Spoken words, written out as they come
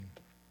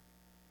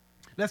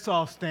Let's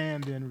all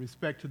stand in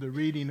respect to the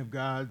reading of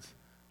God's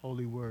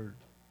holy word.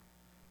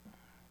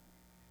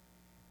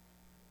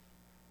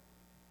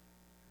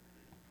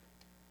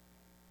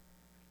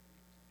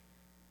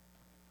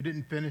 We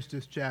didn't finish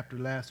this chapter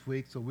last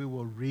week, so we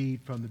will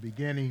read from the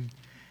beginning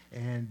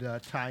and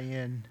tie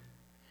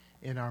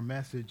in our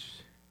message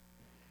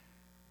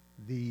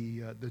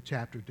the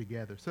chapter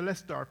together. So let's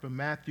start from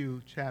Matthew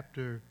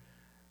chapter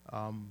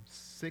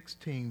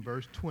 16,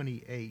 verse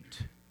 28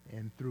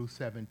 and through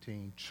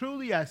 17.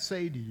 Truly I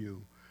say to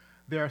you,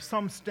 there are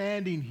some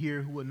standing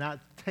here who will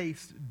not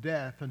taste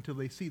death until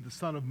they see the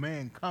Son of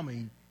Man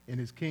coming in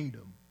his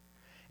kingdom.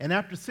 And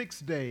after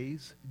 6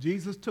 days,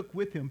 Jesus took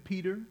with him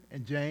Peter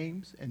and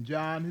James and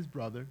John, his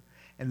brother,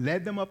 and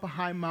led them up a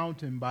high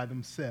mountain by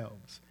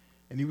themselves.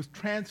 And he was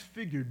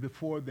transfigured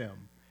before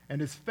them, and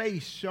his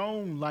face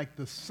shone like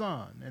the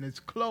sun, and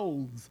his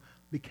clothes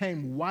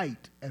became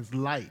white as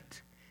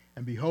light.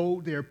 And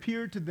behold, there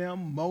appeared to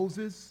them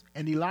Moses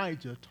and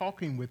Elijah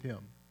talking with him.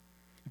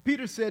 And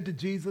Peter said to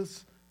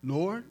Jesus,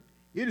 Lord,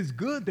 it is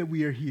good that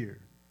we are here.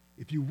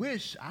 If you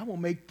wish, I will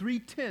make 3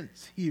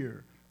 tents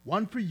here,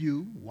 one for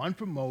you, one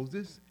for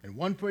Moses, and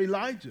one for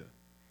Elijah.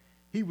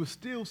 He was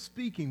still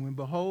speaking when,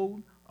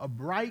 behold, a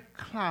bright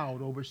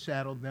cloud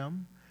overshadowed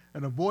them,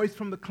 and a voice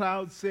from the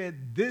cloud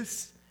said,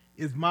 This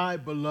is my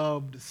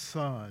beloved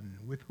Son,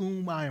 with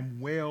whom I am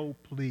well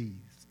pleased.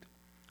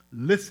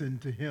 Listen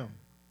to him.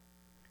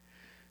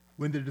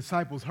 When the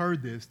disciples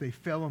heard this, they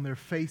fell on their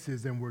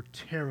faces and were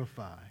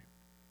terrified.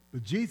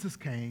 But Jesus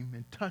came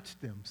and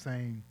touched them,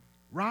 saying,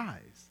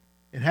 Rise,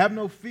 and have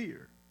no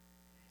fear.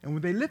 And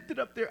when they lifted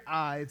up their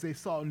eyes, they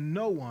saw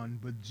no one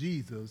but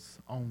Jesus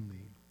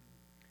only.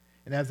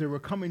 And as they were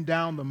coming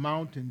down the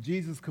mountain,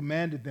 Jesus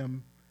commanded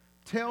them,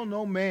 tell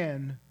no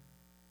one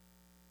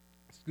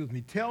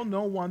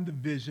the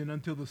vision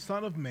until the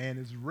Son of Man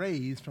is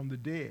raised from the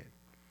dead.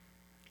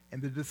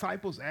 And the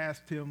disciples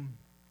asked him,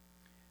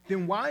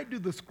 Then why do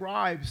the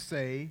scribes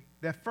say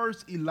that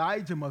first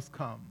Elijah must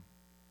come?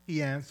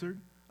 He answered,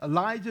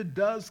 Elijah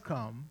does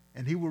come,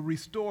 and he will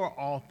restore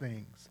all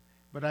things.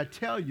 But I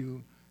tell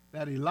you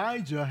that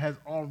Elijah has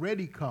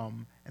already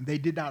come, and they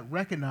did not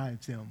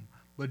recognize him,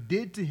 but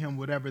did to him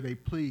whatever they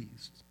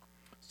pleased.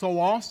 So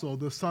also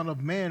the Son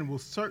of Man will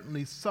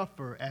certainly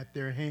suffer at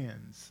their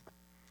hands.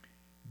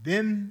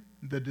 Then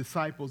the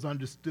disciples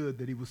understood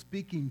that he was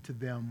speaking to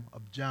them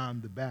of John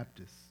the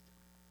Baptist.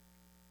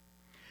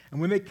 And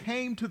when they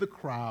came to the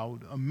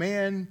crowd, a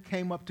man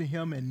came up to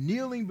him and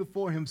kneeling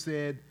before him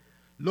said,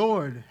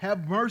 Lord,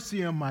 have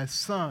mercy on my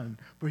son,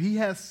 for he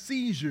has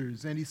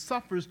seizures and he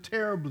suffers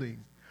terribly.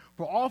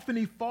 For often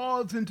he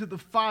falls into the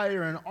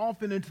fire and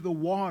often into the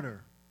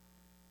water.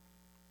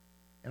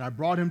 And I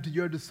brought him to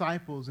your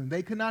disciples, and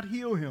they could not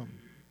heal him.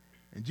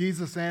 And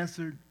Jesus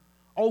answered,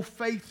 O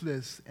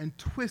faithless and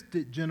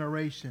twisted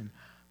generation,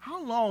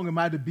 how long am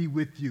I to be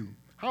with you?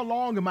 How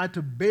long am I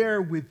to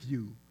bear with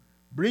you?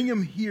 Bring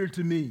him here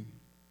to me.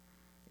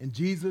 And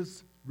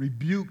Jesus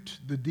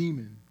rebuked the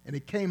demon, and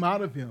it came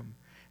out of him,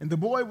 and the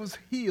boy was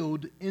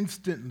healed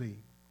instantly.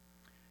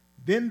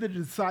 Then the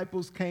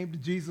disciples came to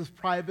Jesus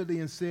privately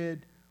and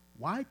said,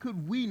 Why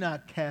could we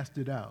not cast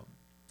it out?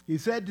 He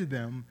said to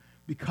them,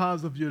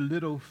 Because of your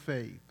little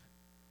faith.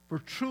 For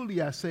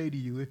truly I say to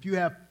you, if you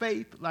have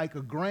faith like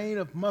a grain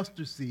of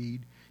mustard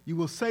seed, you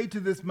will say to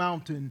this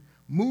mountain,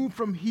 Move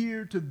from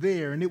here to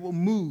there, and it will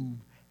move,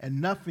 and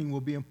nothing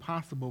will be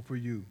impossible for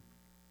you.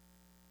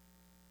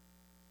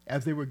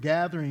 As they were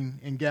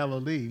gathering in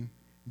Galilee,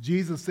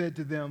 Jesus said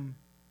to them,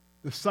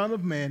 The Son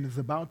of Man is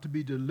about to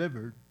be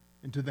delivered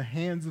into the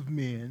hands of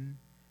men,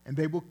 and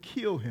they will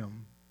kill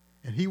him,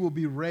 and he will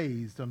be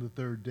raised on the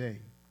 3rd day.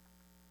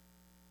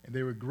 And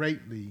they were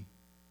greatly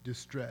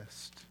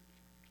distressed.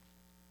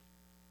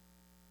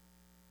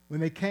 When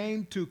they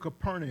came to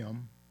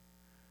Capernaum,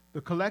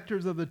 the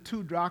collectors of the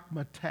 2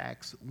 drachma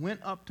tax went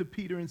up to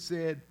Peter and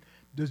said,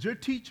 Does your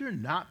teacher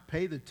not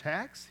pay the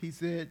tax? He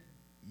said,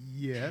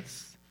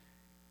 Yes.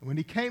 And when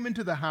he came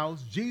into the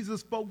house,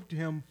 Jesus spoke to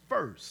him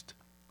first,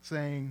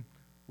 saying,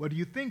 What do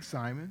you think,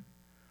 Simon?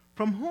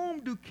 From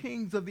whom do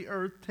kings of the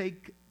earth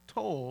take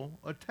toll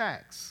or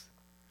tax?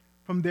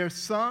 From their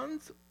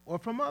sons or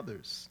from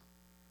others?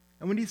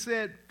 And when he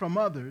said, From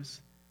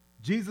others,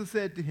 Jesus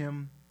said to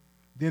him,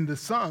 Then the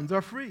sons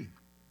are free.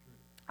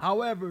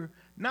 However,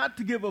 not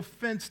to give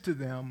offense to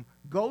them,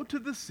 go to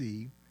the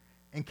sea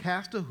and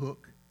cast a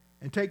hook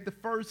and take the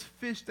first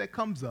fish that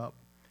comes up,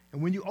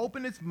 and when you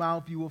open its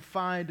mouth, you will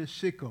find a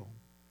shekel.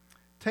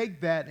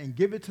 Take that and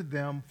give it to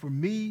them for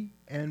me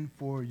and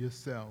for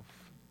yourself.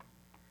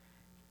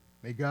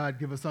 May God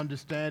give us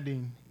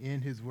understanding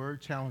in his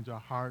word, challenge our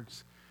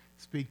hearts,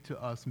 speak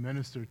to us,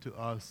 minister to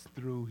us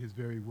through his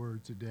very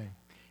word today.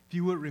 If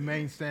you would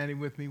remain standing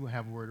with me, we'll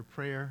have a word of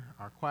prayer.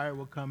 Our choir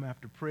will come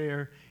after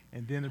prayer,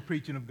 and then the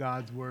preaching of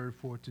God's word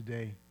for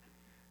today.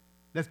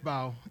 Let's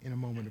bow in a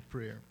moment of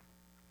prayer.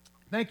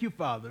 Thank you,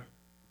 Father,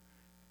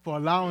 for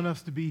allowing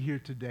us to be here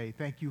today.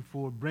 Thank you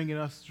for bringing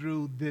us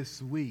through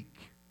this week.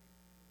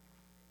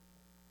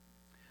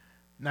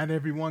 Not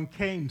everyone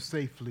came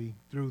safely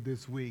through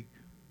this week.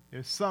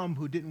 There's some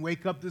who didn't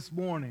wake up this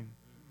morning.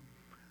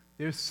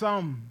 There's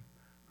some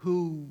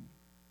who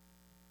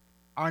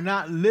are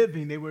not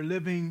living. They were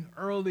living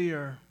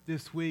earlier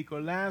this week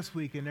or last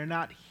week, and they're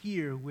not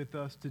here with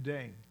us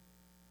today.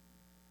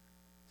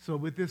 So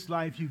with this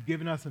life, you've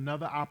given us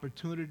another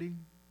opportunity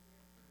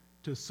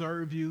to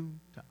serve you,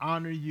 to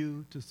honor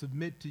you, to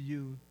submit to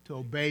you, to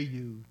obey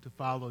you, to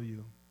follow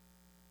you,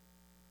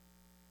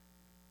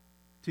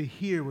 to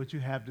hear what you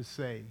have to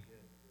say.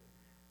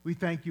 We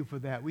thank you for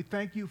that. We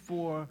thank you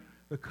for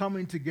the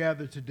coming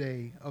together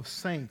today of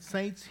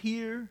saints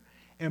here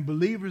and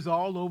believers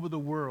all over the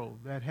world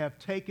that have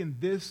taken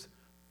this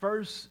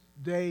first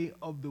day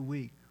of the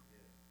week,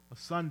 a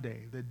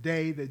Sunday, the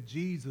day that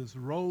Jesus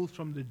rose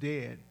from the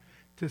dead,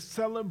 to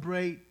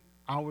celebrate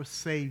our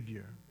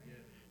Savior,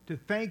 to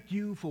thank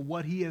you for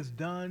what he has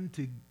done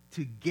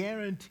to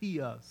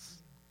guarantee us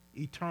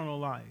eternal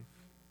life.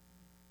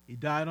 He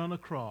died on the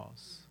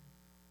cross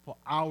for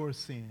our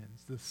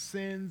sins, the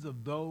sins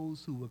of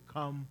those who will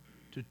come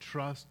to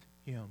trust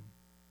him.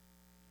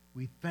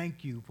 We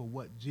thank you for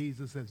what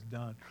Jesus has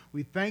done.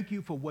 We thank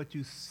you for what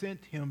you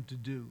sent him to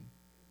do.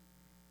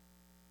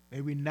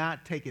 May we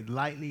not take it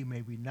lightly.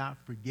 May we not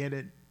forget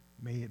it.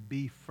 May it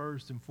be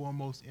first and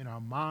foremost in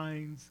our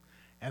minds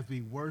as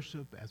we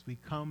worship, as we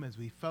come, as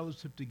we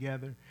fellowship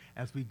together,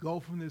 as we go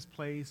from this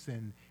place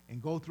and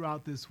go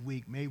throughout this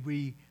week. May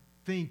we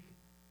think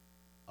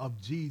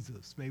of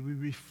Jesus. May we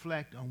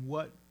reflect on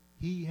what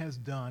he has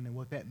done and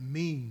what that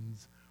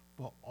means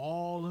for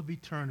all of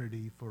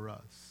eternity for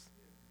us.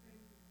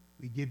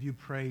 We give you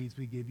praise.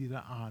 We give you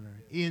the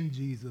honor. In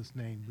Jesus'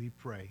 name we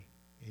pray.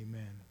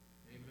 Amen.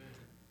 Amen.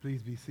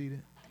 Please be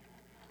seated.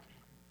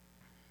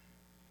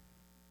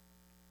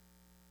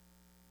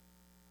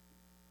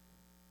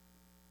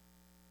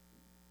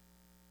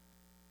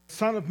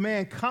 Son of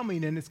Man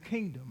coming in his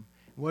kingdom.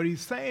 What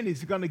he's saying is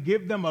he's going to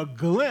give them a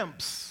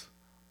glimpse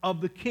of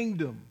the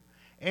kingdom.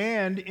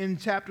 And in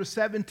chapter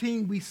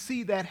 17, we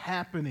see that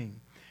happening.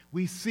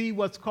 We see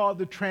what's called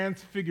the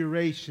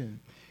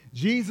transfiguration.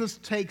 Jesus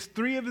takes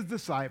three of his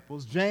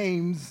disciples,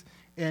 James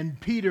and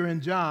Peter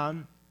and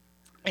John,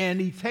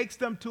 and he takes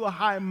them to a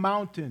high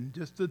mountain,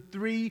 just the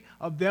three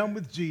of them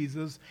with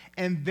Jesus,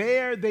 and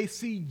there they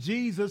see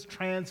Jesus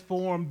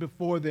transformed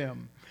before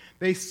them.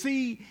 They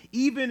see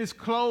even his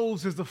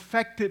clothes is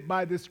affected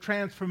by this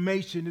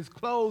transformation. His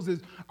clothes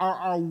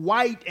are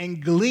white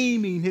and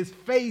gleaming. His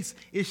face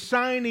is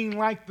shining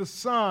like the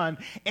sun.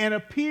 And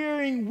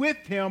appearing with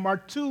him are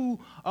two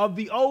of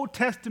the Old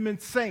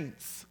Testament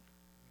saints.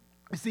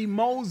 We see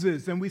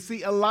Moses and we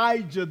see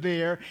Elijah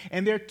there,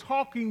 and they're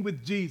talking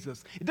with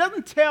Jesus. It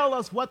doesn't tell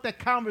us what that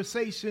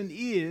conversation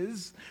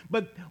is,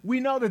 but we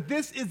know that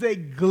this is a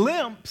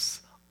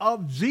glimpse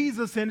of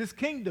Jesus and his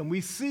kingdom. We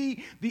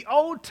see the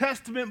Old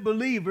Testament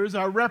believers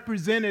are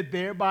represented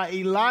there by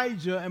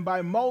Elijah and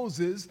by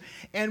Moses,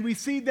 and we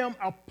see them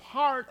a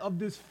part of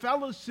this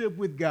fellowship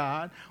with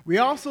God. We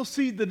also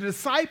see the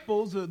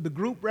disciples, the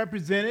group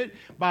represented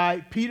by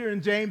Peter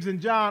and James and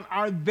John,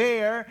 are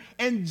there,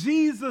 and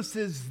Jesus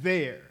is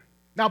there.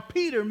 Now,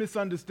 Peter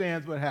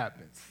misunderstands what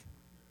happens.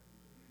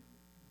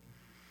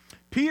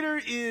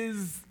 Peter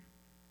is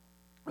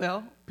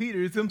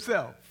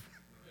himself.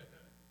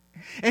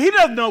 And he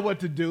doesn't know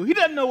what to do. He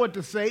doesn't know what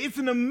to say. It's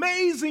an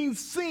amazing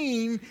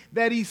scene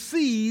that he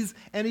sees,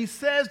 and he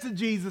says to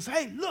Jesus,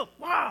 hey, look,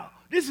 wow,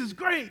 this is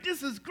great.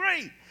 This is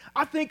great.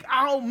 I think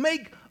I'll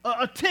make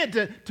a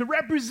tent to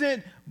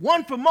represent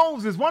one for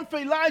Moses, one for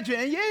Elijah,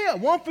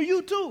 and one for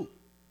you too.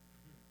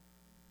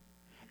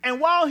 And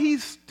while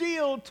he's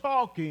still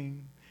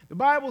talking, the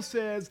Bible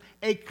says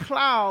a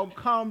cloud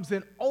comes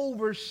and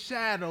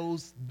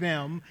overshadows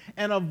them,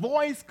 and a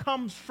voice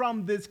comes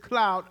from this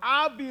cloud.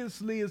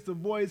 Obviously, it's the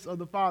voice of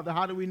the Father.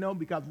 How do we know?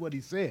 Because of what he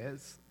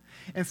says.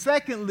 And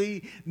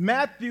secondly,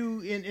 Matthew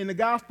in the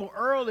gospel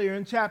earlier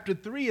in chapter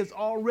 3 has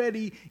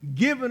already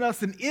given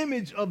us an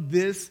image of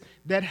this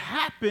that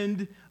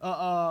happened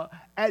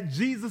at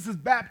Jesus'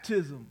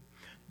 baptism.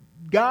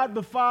 God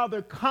the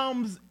Father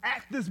comes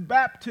at this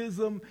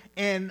baptism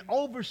and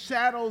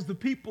overshadows the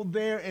people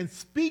there and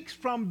speaks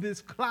from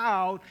this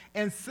cloud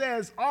and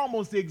says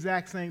almost the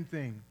exact same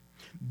thing.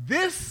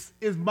 This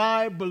is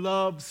my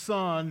beloved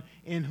Son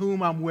in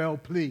whom I'm well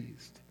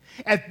pleased.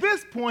 At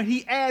this point,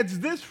 he adds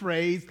this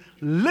phrase,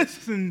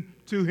 listen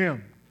to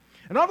him.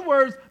 In other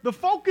words, the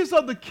focus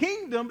of the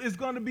kingdom is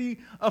going to be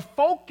a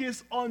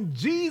focus on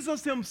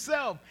Jesus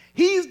himself.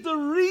 He's the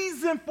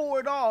reason for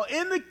it all.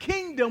 In the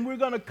kingdom, we're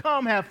going to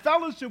come have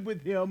fellowship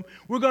with him.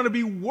 We're going to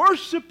be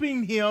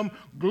worshiping him,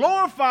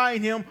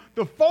 glorifying him.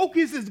 The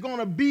focus is going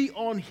to be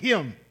on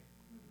him.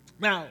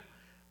 Now,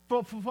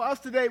 for us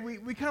today,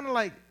 we kind of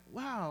like,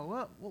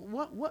 wow,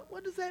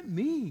 what does that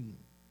mean?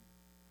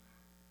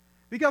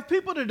 Because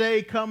people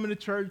today come into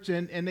church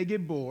and they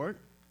get bored.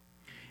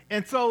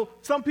 And so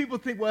some people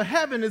think, well,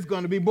 heaven is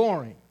going to be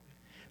boring.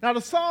 Now,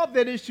 to solve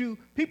that issue,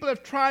 people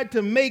have tried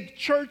to make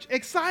church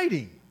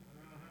exciting.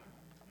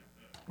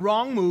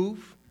 Wrong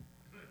move.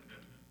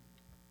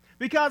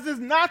 Because it's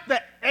not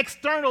the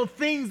external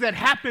things that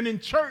happen in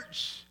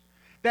church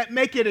that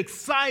make it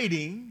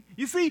exciting.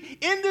 You see,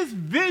 in this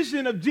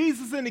vision of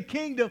Jesus in the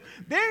kingdom,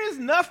 there is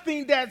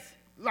nothing that's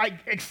like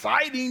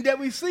exciting that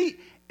we see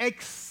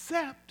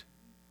except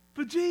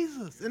for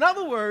Jesus. In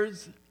other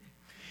words,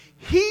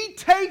 he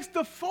takes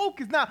the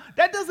focus. Now,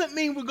 that doesn't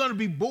mean we're going to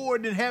be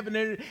bored in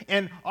heaven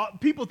and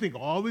people think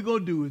all we're going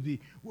to do is be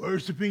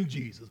worshiping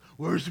Jesus,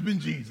 worshiping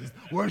Jesus,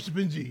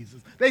 worshiping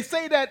Jesus. They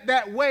say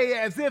that way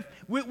as if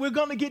we're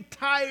going to get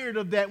tired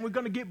of that. We're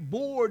going to get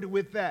bored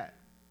with that.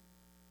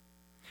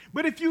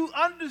 But if you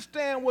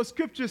understand what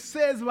Scripture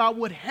says about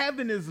what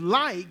heaven is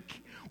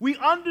like, we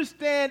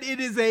understand it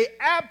is an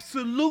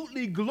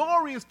absolutely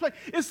glorious place.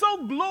 It's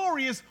so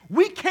glorious,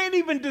 we can't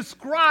even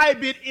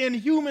describe it in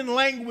human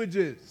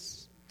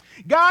languages.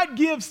 God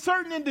gives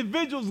certain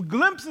individuals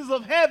glimpses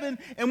of heaven,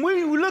 and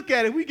when we look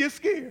at it, we get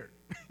scared.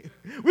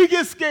 We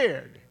get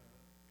scared.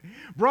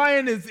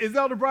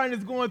 Elder Brian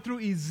is going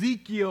through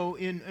Ezekiel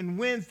in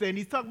Wednesday, and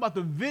he's talking about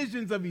the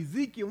visions of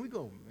Ezekiel. And we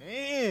go,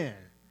 man,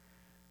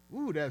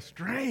 ooh, that's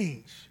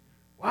strange.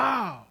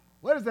 Wow.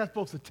 What is that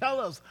supposed to tell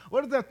us?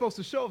 What is that supposed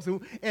to show us?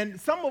 And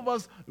some of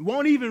us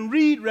won't even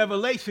read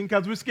Revelation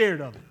because we're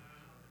scared of it.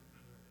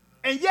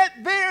 And yet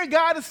there,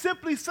 God is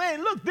simply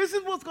saying, look, this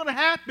is what's going to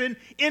happen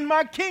in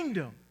my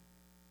kingdom.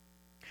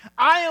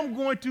 I am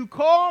going to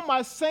call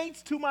my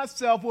saints to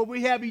myself where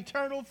we have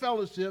eternal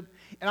fellowship,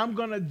 and I'm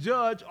going to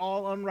judge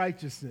all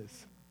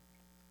unrighteousness.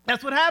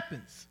 That's what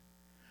happens.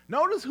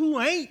 Notice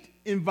who ain't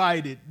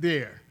invited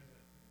there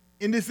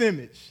in this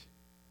image.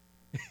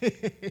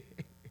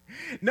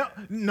 No,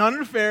 none of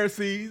the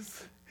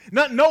Pharisees,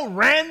 no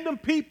random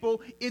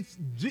people. It's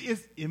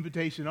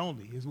invitation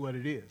only is what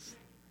it is.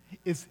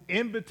 It's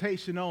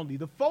invitation only.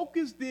 The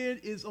focus then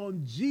is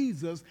on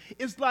Jesus.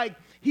 It's like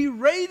he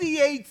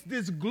radiates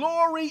this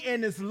glory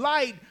and this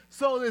light,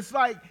 so it's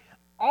like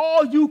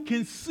all you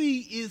can see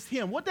is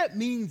him. What that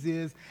means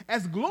is,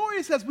 as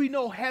glorious as we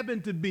know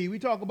heaven to be, we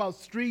talk about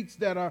streets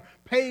that are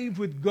paved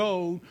with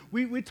gold.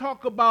 We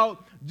talk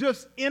about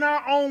just in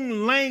our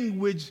own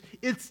language,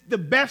 it's the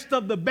best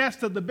of the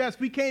best of the best.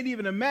 We can't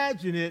even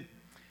imagine it.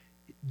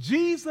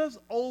 Jesus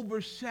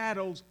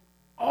overshadows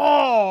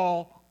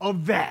all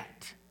of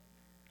that.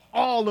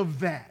 All of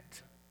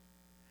that.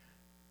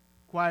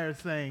 Choir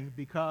saying,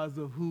 because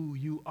of who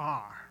you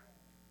are,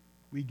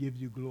 we give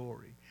you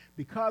glory.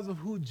 Because of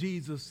who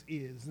Jesus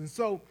is. And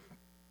so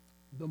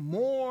the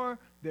more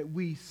that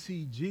we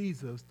see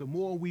Jesus, the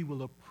more we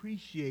will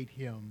appreciate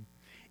him.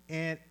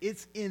 And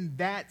it's in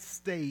that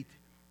state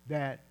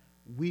that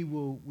we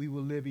will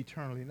live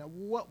eternally. Now,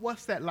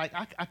 what's that like?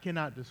 I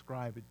cannot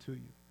describe it to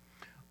you.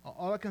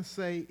 All I can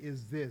say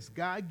is this.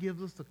 God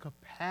gives us the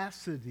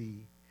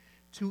capacity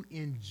to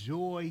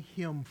enjoy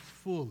him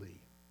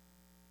fully.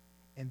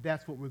 And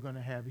that's what we're going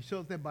to have. He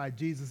shows that by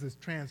Jesus'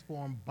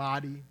 transformed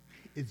body.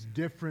 It's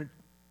different.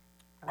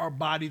 Our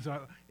bodies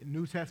are, the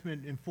New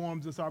Testament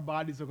informs us our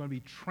bodies are going to be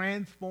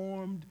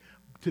transformed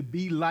to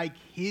be like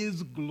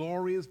his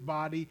glorious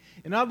body.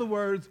 In other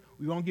words,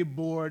 we won't get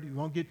bored, we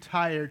won't get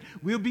tired.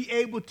 We'll be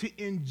able to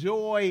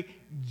enjoy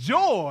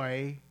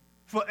joy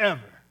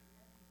forever.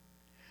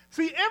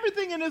 See,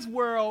 everything in this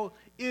world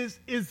is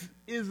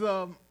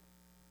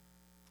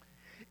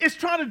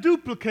trying to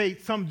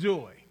duplicate some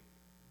joy.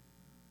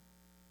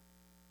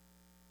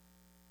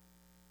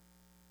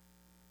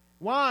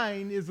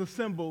 Wine is a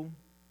symbol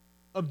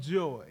of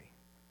joy.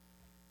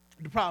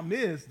 The problem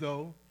is,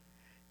 though,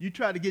 you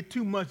try to get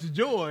too much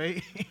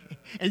joy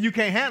and you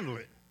can't handle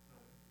it.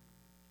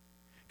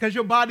 Because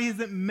your body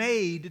isn't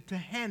made to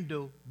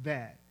handle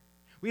that.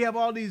 We have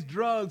all these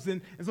drugs,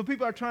 and so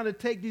people are trying to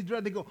take these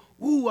drugs. They go,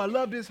 ooh, I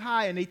love this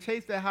high, and they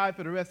chase that high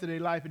for the rest of their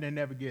life, and they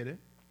never get it.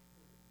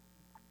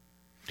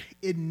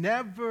 It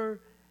never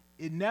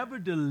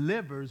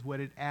delivers what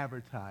it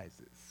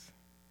advertises.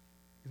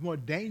 It's more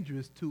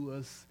dangerous to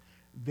us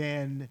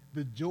than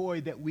the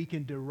joy that we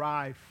can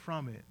derive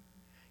from it.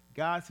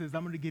 God says,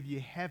 I'm going to give you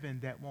heaven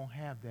that won't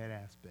have that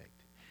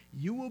aspect.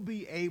 You will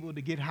be able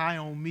to get high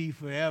on me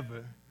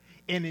forever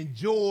and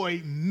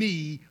enjoy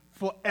me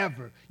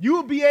forever. You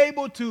will be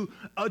able to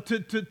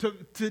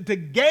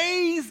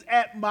gaze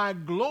at my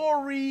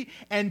glory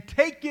and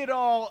take it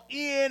all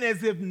in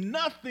as if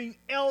nothing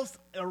else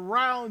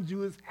around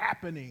you is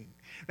happening.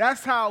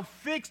 That's how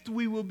fixed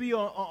we will be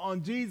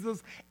on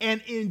Jesus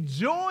and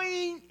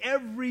enjoying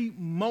every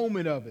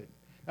moment of it.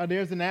 Now,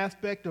 there's an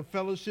aspect of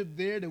fellowship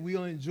there that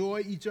we'll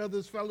enjoy each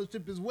other's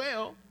fellowship as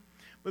well,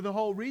 but the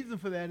whole reason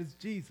for that is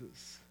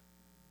Jesus.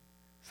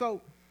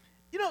 So,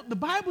 the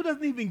Bible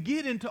doesn't even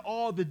get into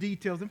all the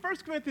details. In 1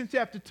 Corinthians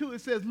chapter 2,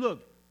 it says,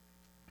 look,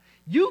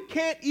 you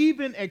can't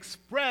even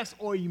express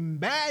or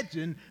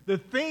imagine the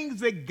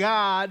things that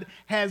God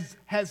has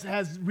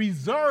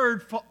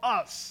reserved for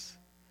us,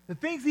 the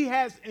things he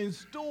has in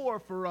store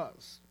for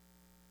us.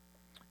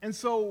 And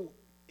so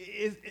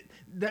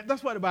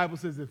that's why the Bible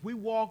says if we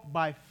walk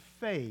by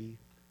faith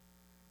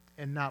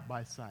and not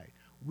by sight.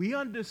 We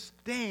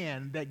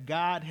understand that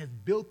God has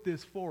built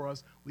this for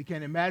us. We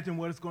can't imagine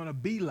what it's going to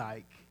be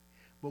like,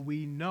 but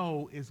we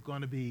know it's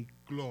going to be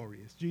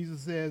glorious.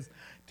 Jesus says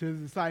to his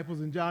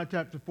disciples in John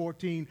chapter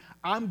 14,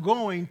 I'm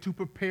going to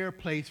prepare a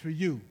place for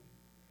you.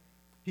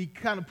 He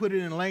kind of put it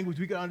in language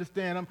we can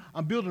understand.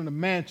 I'm building a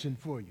mansion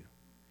for you.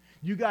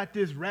 You got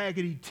this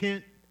raggedy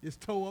tent, this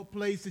toe-up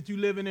place that you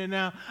living in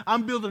now.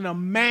 I'm building a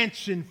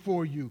mansion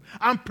for you.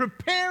 I'm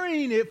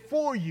preparing it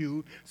for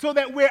you so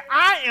that where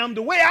I am,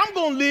 the way I'm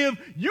going to live,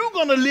 you're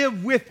going to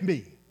live with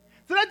me.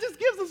 So that just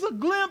gives us a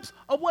glimpse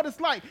of what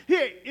it's like.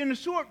 Here, in the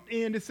short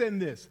end, it's saying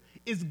this.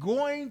 It's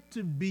going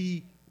to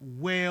be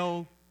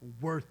well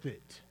worth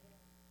it.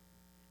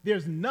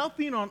 There's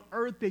nothing on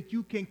earth that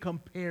you can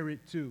compare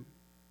it to.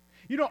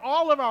 You know,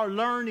 all of our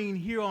learning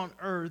here on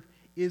earth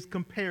is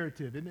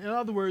comparative. In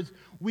other words,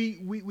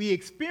 we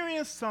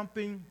experience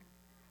something,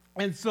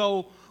 and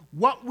so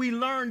what we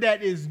learn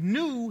that is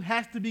new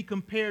has to be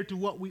compared to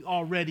what we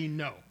already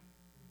know,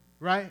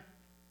 right?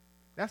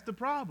 That's the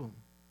problem.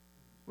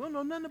 We don't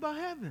know nothing about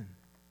heaven.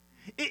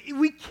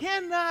 We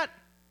cannot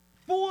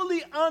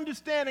fully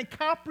understand and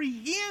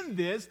comprehend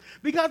this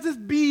because it's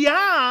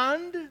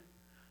beyond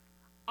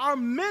our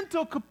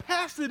mental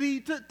capacity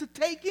to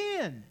take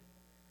in.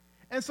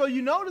 And so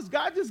you notice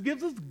God just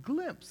gives us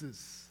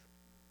glimpses.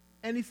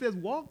 And he says,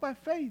 walk by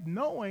faith,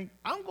 knowing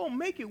I'm going to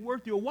make it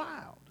worth your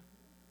while.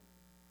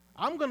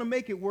 I'm going to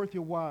make it worth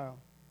your while.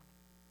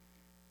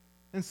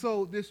 And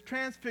so this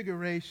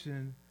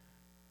transfiguration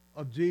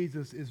of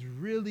Jesus is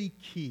really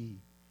key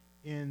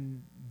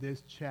in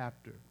this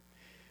chapter.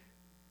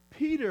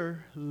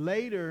 Peter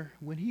later,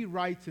 when he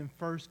writes in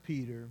 1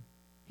 Peter,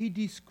 he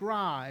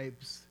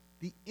describes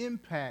the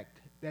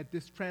impact that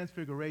this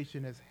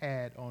transfiguration has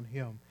had on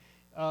him.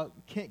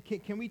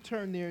 Can we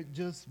turn there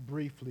just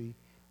briefly?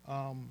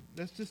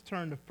 Let's just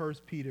turn to 1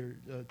 Peter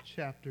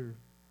chapter,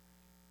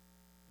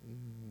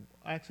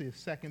 actually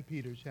it's 2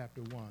 Peter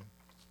chapter 1.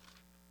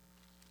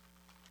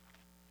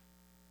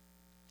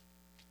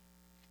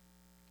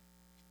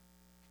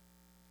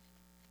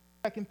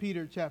 2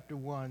 Peter chapter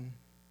 1,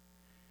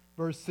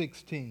 verse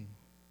 16.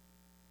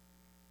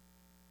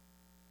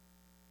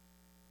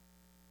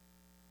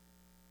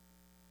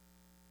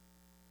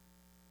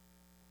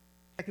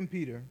 2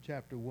 Peter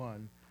chapter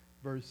 1,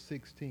 verse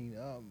 16.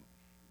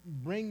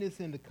 Bring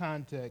this into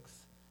context.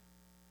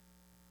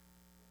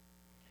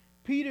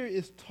 Peter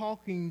is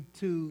talking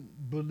to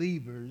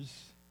believers,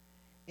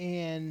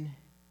 and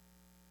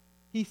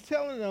he's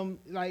telling them,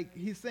 like,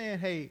 he's saying,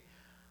 hey,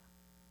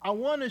 I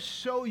want to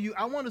show you,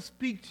 I want to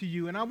speak to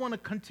you, and I want to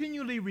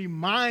continually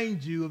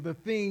remind you of the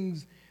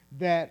things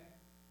that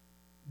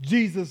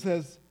Jesus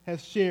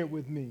has shared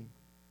with me.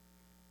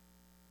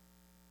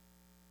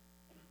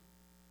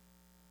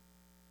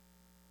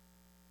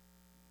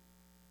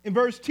 In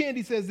verse 10,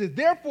 he says this,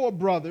 therefore,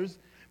 brothers,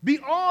 be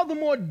all the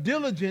more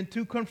diligent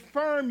to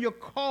confirm your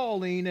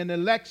calling and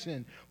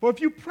election. For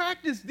if you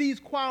practice these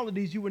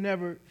qualities, you will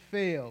never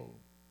fail.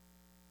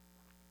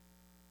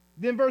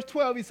 Then verse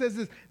 12, he says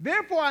this,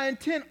 therefore I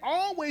intend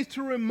always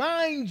to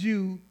remind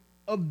you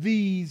of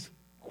these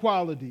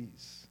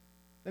qualities.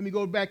 Let me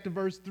go back to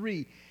verse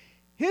 3.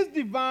 His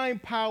divine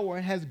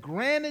power has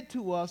granted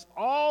to us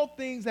all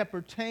things that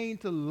pertain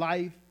to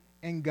life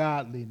and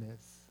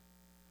godliness.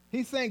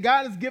 He's saying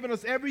God has given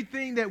us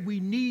everything that we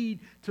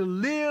need to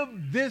live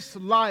this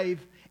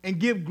life and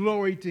give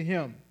glory to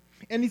him.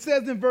 And he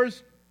says in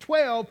verse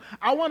 12,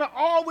 I want to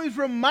always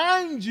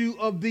remind you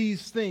of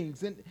these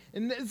things. And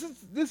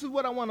this is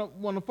what I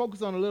want to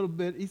focus on a little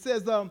bit. He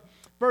says,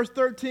 verse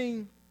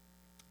 13,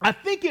 I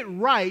think it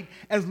right,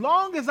 as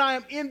long as I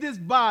am in this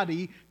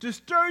body, to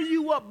stir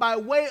you up by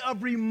way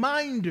of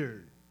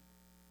reminder.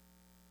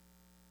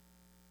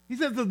 He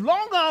says, as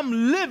long as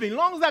I'm living, as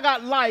long as I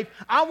got life,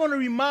 I want to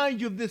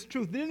remind you of this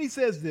truth. Then he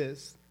says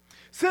this,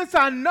 since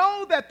I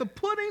know that the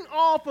putting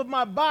off of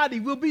my body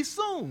will be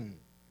soon,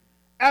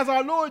 as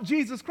our Lord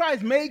Jesus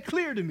Christ made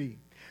clear to me.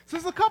 So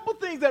there's a couple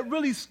things that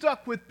really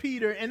stuck with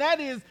Peter, and that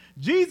is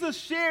Jesus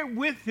shared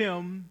with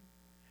him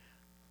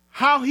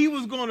how he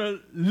was going to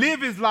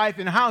live his life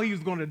and how he was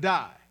going to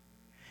die.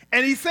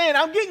 And he's saying,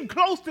 I'm getting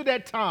close to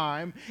that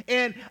time.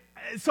 And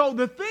so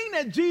the thing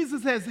that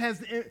Jesus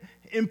has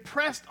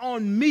impressed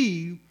on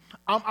me,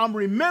 I'm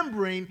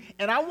remembering,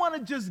 and I want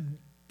to just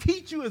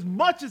teach you as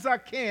much as I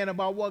can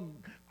about what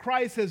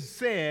Christ has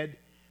said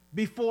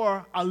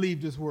before I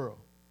leave this world.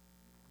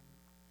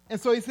 And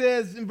so he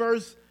says in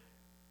verse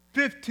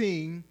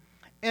 15,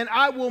 and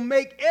I will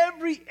make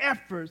every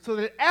effort so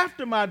that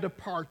after my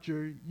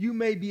departure, you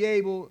may be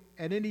able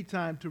at any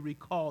time to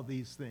recall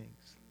these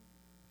things.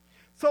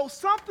 So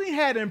something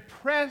had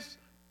impressed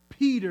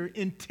Peter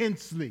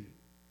intensely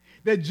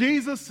that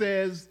Jesus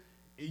says,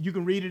 you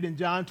can read it in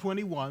John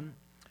 21,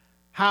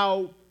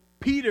 how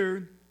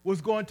Peter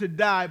was going to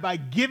die by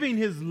giving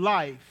his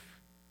life.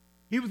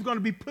 He was going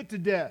to be put to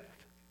death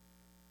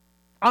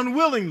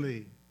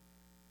unwillingly,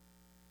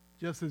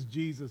 just as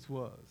Jesus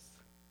was.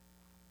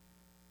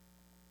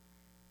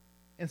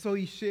 And so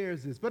he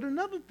shares this. But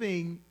another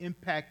thing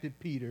impacted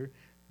Peter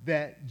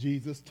that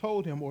Jesus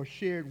told him or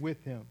shared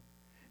with him.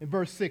 In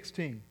verse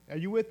 16. Are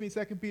you with me?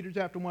 2 Peter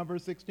chapter 1,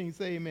 verse 16.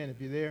 Say amen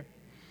if you're there.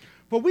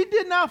 For we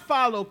did not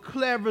follow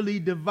cleverly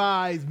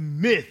devised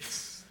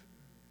myths.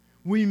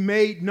 We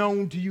made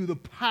known to you the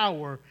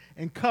power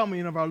and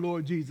coming of our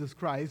Lord Jesus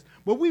Christ,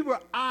 but we were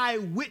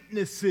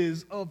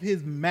eyewitnesses of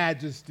his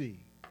majesty.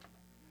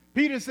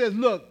 Peter says,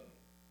 look,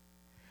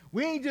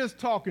 we ain't just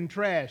talking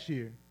trash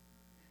here.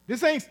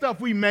 This ain't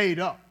stuff we made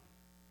up.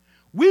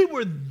 We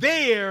were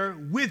there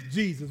with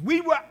Jesus.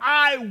 We were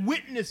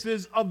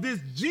eyewitnesses of this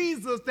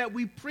Jesus that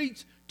we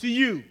preach to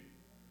you.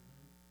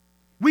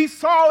 We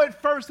saw it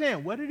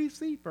firsthand. What did he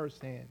see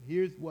firsthand?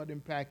 Here's what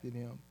impacted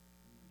him.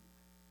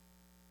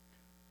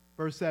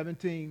 Verse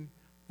 17,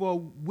 for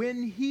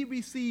when he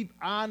received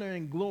honor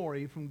and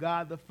glory from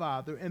God the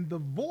Father, and the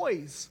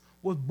voice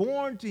was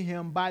borne to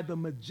him by the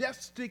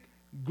majestic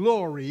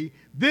glory,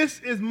 this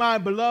is my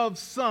beloved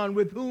Son,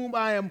 with whom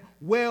I am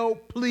well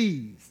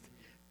pleased.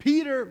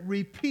 Peter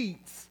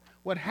repeats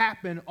what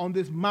happened on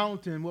this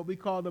mountain, what we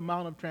call the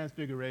Mount of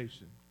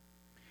Transfiguration.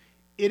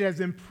 It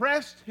has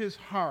impressed his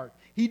heart.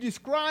 He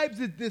describes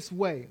it this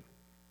way.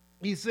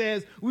 He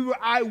says, we were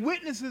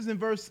eyewitnesses in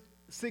verse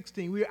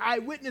 16. We are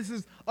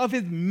eyewitnesses of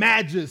his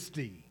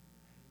majesty.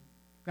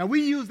 Now,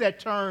 we use that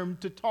term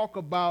to talk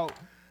about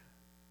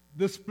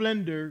the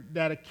splendor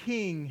that a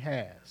king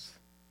has,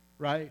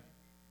 right?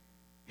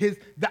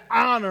 The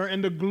honor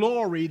and the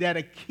glory that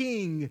a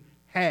king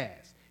has.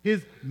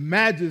 His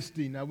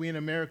majesty. Now, we in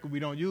America, we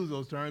don't use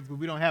those terms because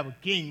we don't have a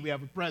king, we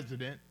have a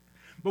president.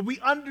 But we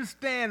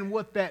understand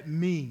what that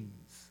means.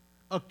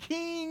 A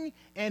king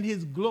and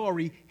his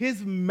glory,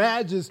 his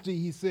majesty,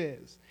 he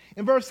says.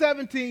 In verse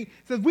 17, it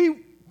says,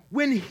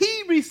 when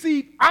he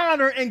received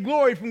honor and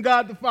glory from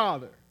God the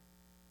Father.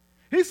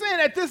 He's saying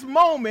at this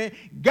moment,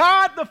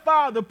 God the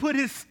Father put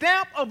his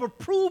stamp of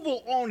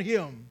approval on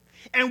him.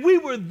 And we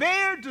were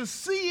there to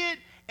see it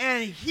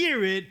and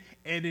hear it,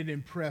 and it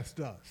impressed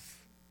us.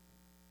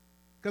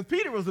 Because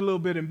Peter was a little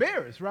bit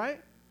embarrassed,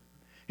 right?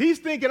 He's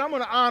thinking, I'm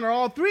going to honor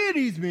all three of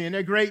these men.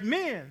 They're great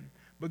men.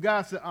 But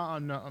God said,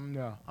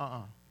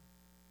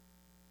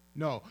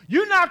 no.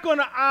 You're not going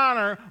to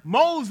honor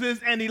Moses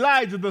and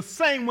Elijah the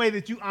same way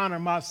that you honor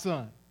my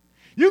son.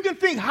 You can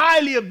think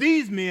highly of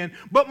these men,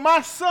 but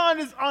my son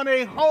is on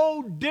a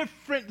whole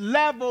different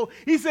level.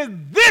 He says,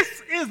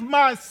 this is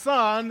my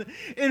son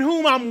in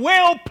whom I'm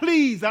well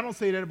pleased. I don't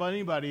say that about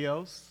anybody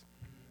else.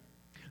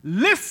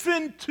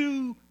 Listen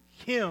to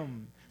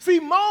him. See,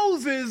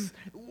 Moses,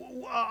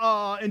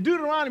 in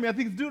Deuteronomy, I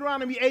think it's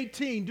Deuteronomy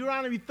 18,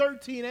 Deuteronomy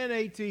 13 and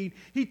 18,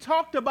 he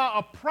talked about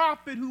a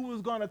prophet who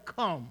was going to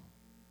come.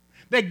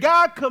 That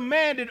God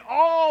commanded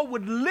all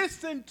would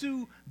listen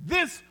to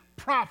this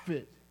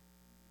prophet.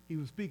 He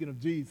was speaking of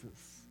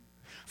Jesus.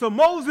 So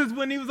Moses,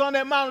 when he was on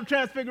that Mount of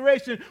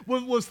Transfiguration,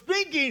 was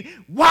thinking,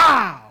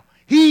 wow,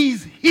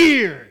 he's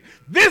here.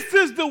 This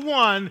is the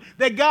one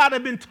that God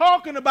had been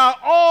talking about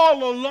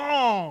all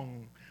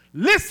along.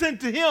 Listen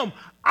to him.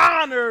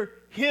 Honor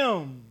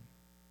him.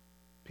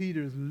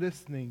 Peter's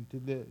listening to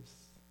this.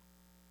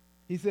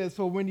 He says,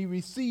 so when he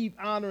received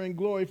honor and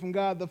glory from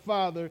God the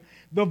Father,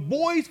 the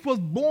voice was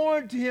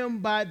borne to him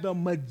by the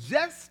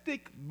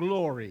majestic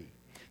glory.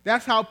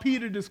 That's how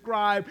Peter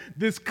described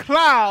this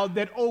cloud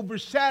that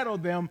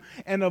overshadowed them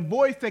and a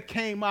voice that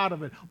came out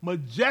of it.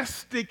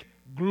 Majestic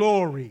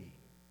glory.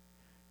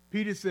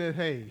 Peter said,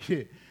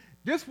 hey,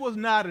 this was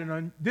not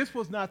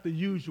the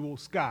usual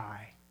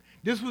sky.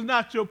 This was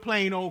not your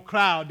plain old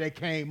cloud that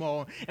came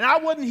on. And I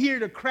wasn't here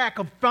to crack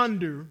of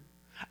thunder.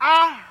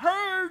 I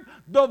heard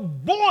the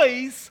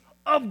voice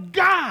of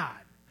God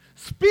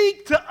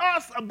speak to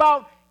us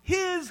about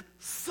his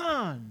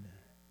son.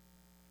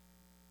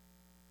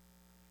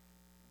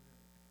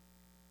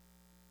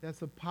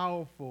 That's a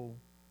powerful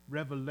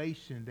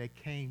revelation that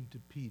came to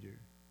Peter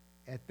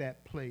at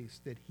that place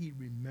that he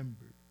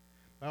remembered.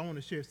 But I want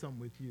to share something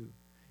with you.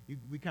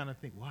 We kind of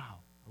think, wow,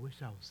 I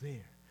wish I was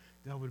there.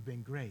 That would have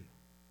been great.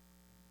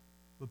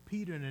 But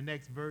Peter in the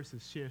next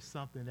verses shares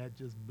something that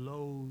just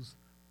blows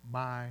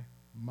my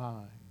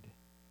mind.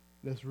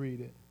 Let's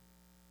read it.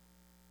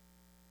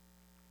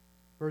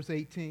 Verse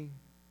 18.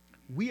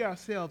 We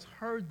ourselves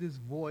heard this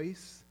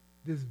voice,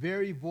 this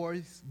very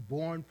voice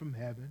born from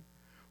heaven,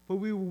 for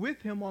we were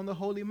with him on the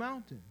holy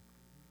mountain.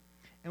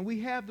 And we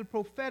have the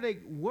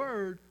prophetic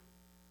word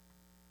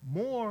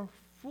more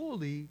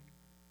fully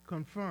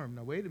confirmed.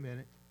 Now, wait a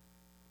minute.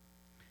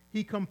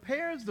 He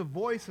compares the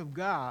voice of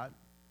God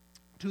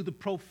to the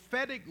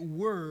prophetic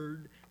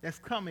word that's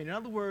coming. In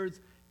other words,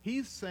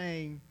 he's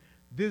saying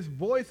this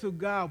voice of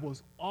God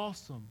was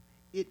awesome.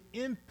 It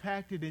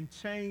impacted and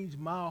changed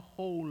my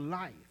whole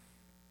life.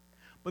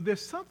 But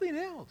there's something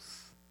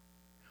else.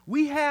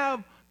 We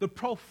have the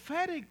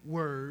prophetic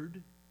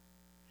word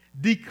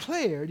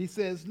declared. He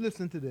says,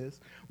 listen to this.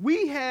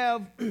 We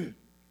have the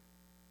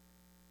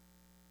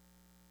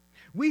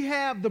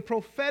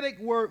prophetic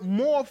word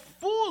more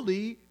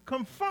fully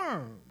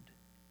confirmed.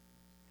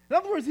 In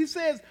other words, he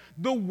says,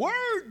 the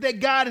word that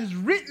God has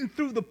written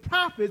through the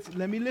prophets,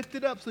 let me lift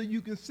it up so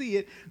you can see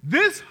it.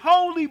 This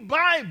holy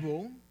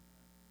Bible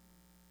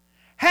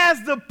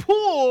has the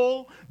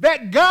pull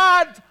that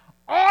God's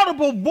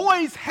audible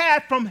voice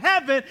had from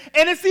heaven,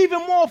 and it's even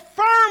more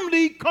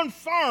firmly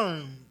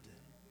confirmed.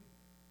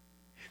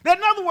 That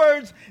in other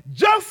words,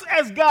 just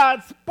as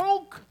God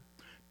spoke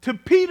to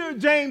Peter,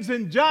 James,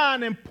 and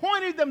John and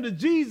pointed them to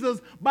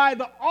Jesus by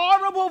the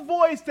audible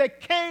voice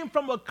that came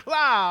from a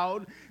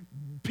cloud,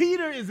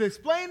 Peter is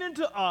explaining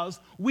to us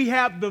we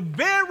have the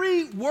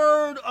very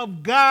word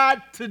of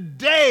God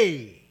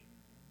today.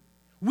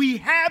 We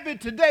have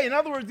it today. In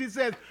other words, he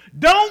says,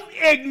 don't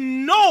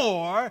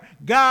ignore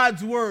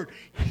God's word.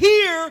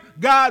 Hear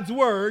God's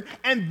word,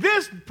 and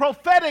this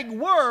prophetic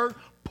word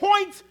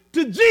points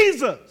to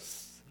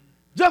Jesus.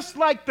 Just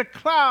like the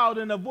cloud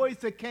and the voice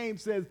that came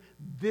says,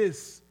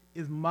 this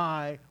is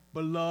my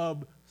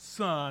beloved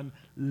son.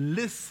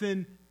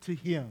 Listen to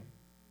him.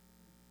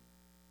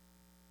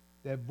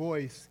 That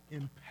voice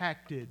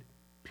impacted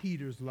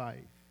Peter's life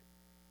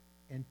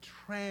and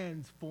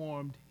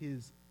transformed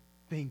his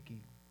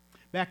thinking.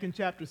 Back in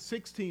chapter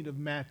 16 of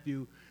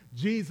Matthew,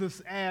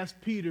 Jesus asked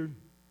Peter,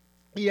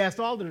 he asked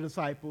all the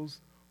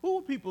disciples, who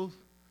are people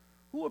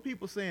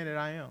saying that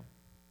I am?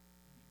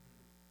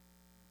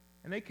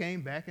 And they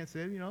came back and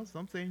said,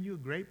 some saying you're a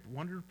great,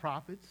 one of the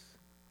prophets.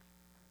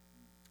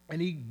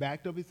 And he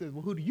backed up, he says,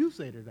 well, who do you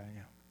say that I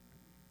am?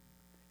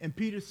 And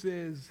Peter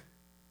says,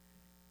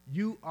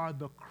 you are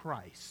the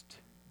Christ,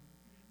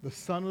 the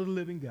Son of the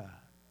living God.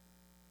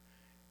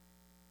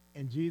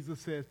 And Jesus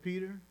says,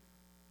 Peter,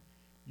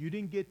 you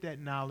didn't get that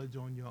knowledge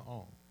on your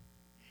own.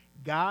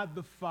 God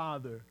the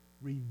Father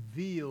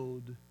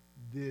revealed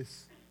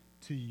this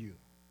to you.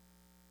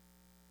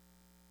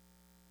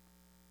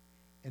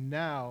 And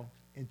now,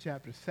 in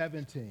chapter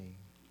 17,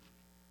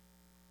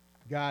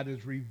 God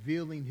is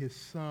revealing his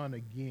son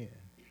again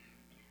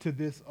to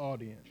this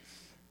audience.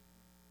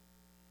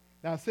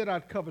 Now, I said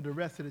I'd cover the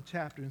rest of the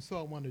chapter, and so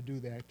I want to do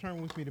that.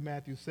 Turn with me to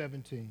Matthew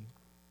 17.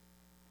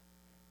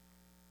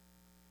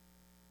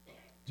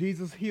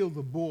 Jesus heals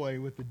a boy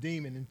with a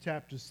demon in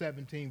chapter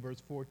 17,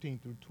 verse 14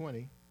 through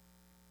 20.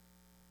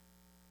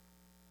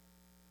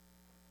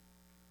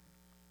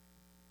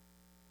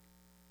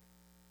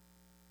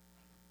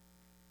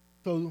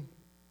 So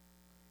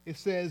it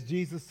says,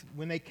 Jesus,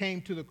 when they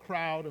came to the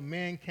crowd, a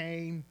man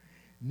came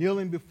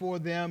kneeling before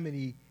them,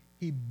 and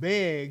he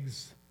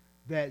begs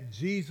that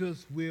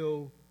Jesus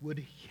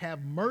would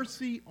have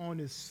mercy on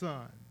his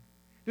son.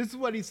 This is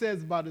what he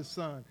says about his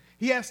son.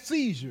 He has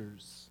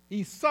seizures.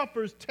 He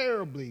suffers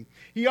terribly.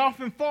 He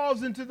often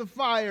falls into the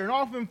fire and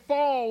often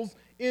falls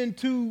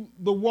into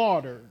the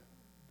water.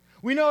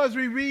 We know as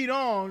we read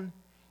on,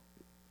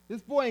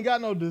 this boy ain't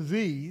got no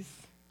disease.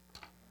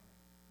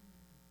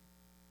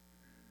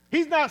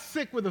 He's not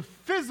sick with a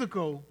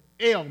physical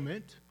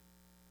ailment.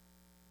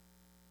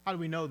 How do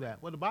we know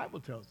that? Well, the Bible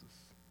tells us.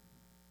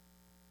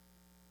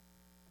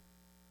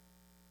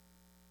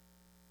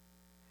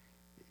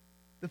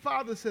 The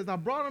father says, I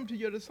brought him to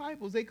your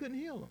disciples. They couldn't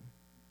heal him.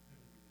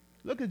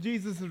 Look at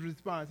Jesus'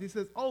 response. He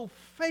says, oh,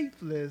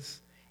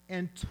 faithless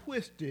and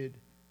twisted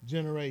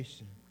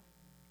generation.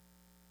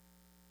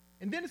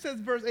 And then it says,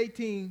 verse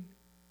 18,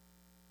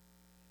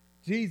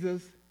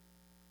 Jesus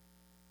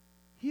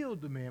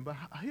healed the man, but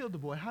healed the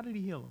boy. How did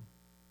he heal him?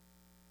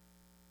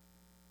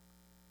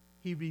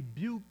 He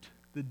rebuked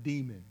the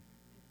demon.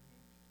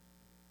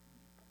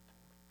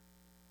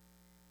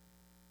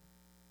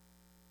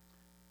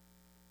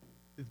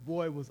 This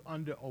boy was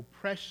under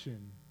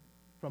oppression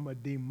from a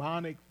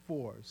demonic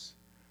force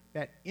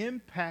that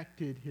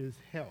impacted his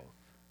health.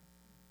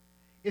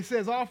 It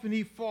says often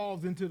he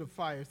falls into the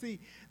fire.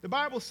 See, the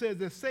Bible says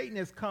that Satan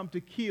has come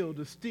to kill,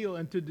 to steal,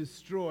 and to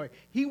destroy.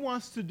 He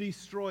wants to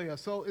destroy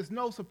us. So it's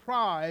no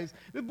surprise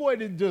this boy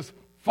didn't just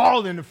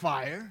fall in the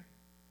fire.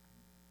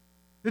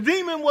 The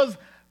demon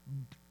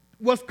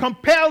was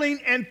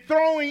compelling and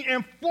throwing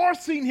and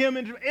forcing him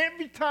into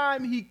every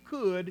time he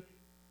could,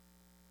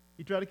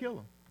 he tried to kill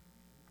him.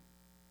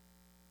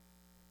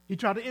 He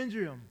tried to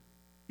injure him.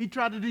 He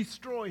tried to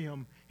destroy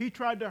him. He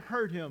tried to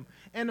hurt him.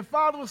 And the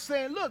father was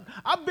saying, look,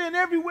 I've been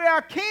everywhere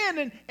I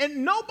can, and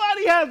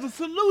nobody has a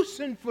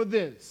solution for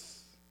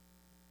this.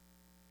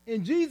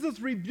 And Jesus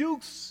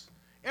rebukes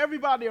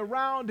everybody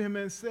around him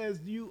and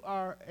says, you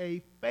are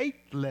a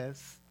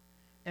faithless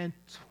and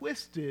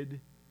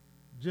twisted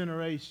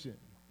generation.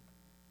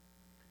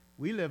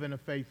 We live in a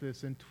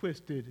faithless and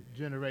twisted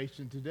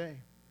generation today.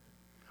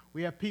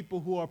 We have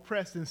people who are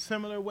oppressed in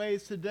similar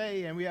ways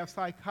today, and we have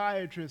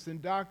psychiatrists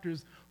and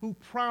doctors who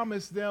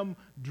promise them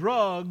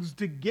drugs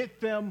to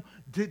get them,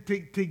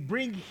 to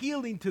bring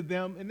healing to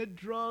them, and the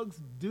drugs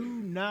do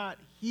not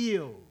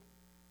heal.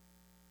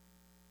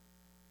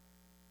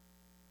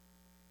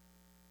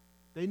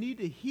 They need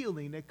the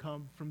healing that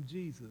comes from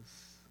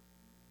Jesus.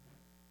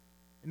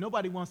 And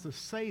nobody wants to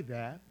say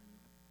that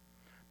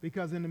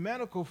because in the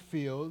medical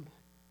field,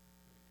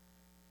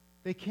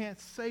 they can't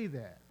say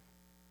that.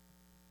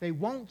 They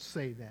won't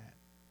say that.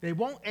 They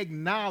won't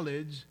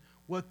acknowledge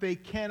what they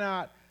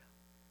cannot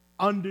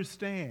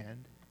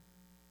understand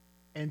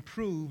and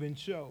prove and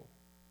show.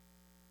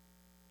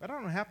 But I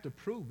don't have to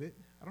prove it.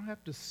 I don't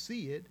have to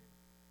see it.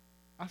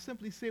 I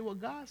simply say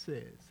what God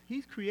says.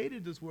 He's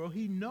created this world.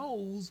 He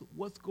knows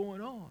what's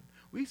going on.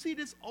 We see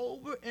this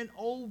over and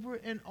over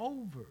and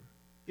over.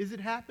 Is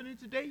it happening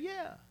today?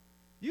 Yeah.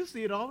 You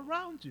see it all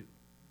around you.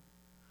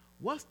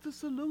 What's the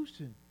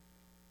solution?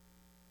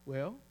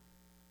 Well,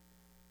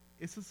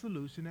 it's a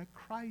solution that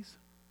Christ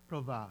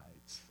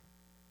provides.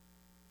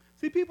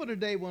 See, people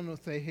today want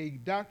to say, hey,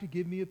 doctor,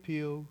 give me a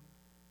pill,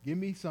 give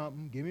me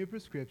something, give me a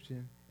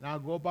prescription, and I'll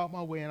go about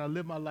my way and I'll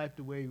live my life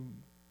the way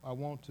I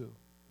want to.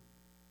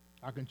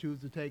 I can choose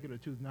to take it or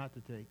choose not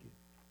to take it.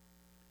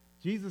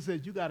 Jesus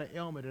says you got an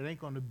ailment that ain't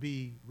going to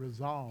be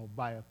resolved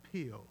by a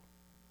pill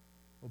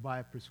or by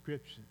a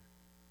prescription.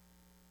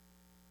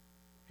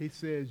 He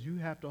says you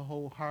have to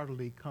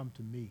wholeheartedly come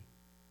to me.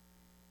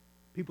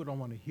 People don't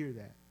want to hear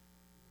that.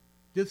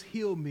 Just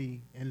heal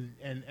me and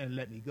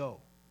let me go.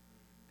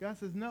 God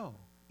says, no.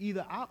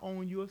 Either I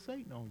own you or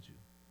Satan owns you.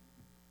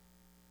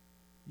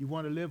 You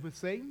want to live with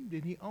Satan?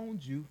 Then he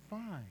owns you.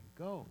 Fine,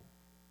 go.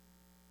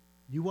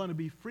 You want to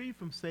be free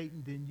from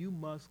Satan? Then you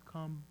must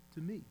come to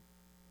me.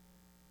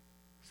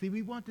 See,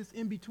 we want this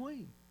in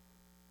between.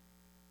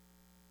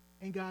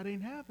 And God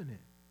ain't having it.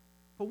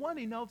 For one,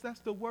 he knows that's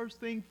the worst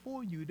thing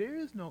for you. There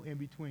is no in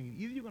between.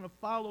 Either you're going to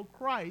follow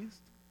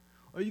Christ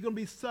or you're going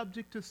to be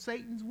subject to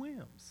Satan's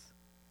whims.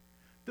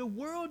 The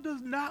world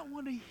does not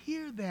want to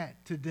hear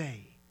that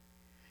today.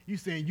 You're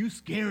saying you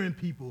scaring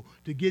people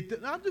to get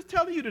the... I'm just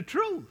telling you the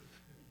truth.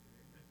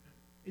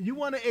 And you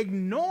want to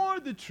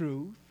ignore the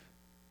truth,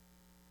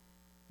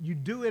 you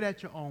do it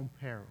at your own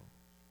peril.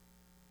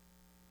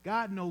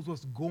 God knows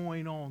what's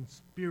going on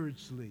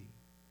spiritually.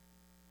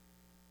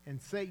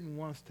 And Satan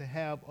wants to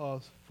have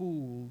us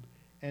fooled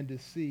and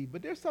deceived.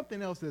 But there's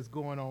something else that's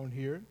going on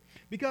here.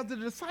 Because the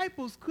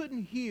disciples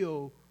couldn't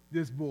heal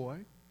this boy.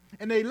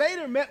 And they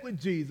later met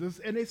with Jesus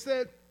and they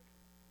said,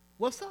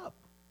 what's up?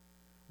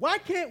 Why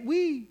can't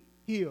we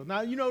heal? Now,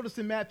 you notice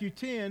in Matthew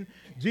 10,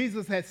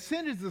 Jesus had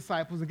sent his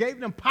disciples and gave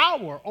them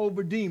power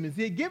over demons.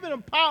 He had given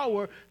them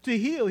power to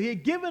heal. He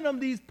had given them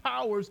these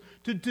powers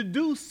to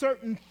do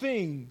certain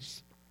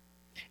things.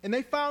 And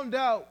they found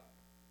out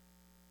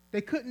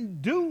they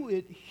couldn't do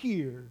it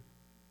here.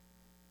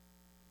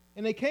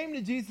 And they came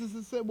to Jesus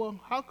and said, well,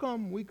 how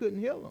come we couldn't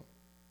heal them?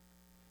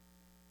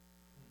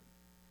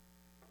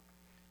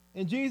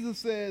 And Jesus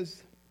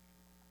says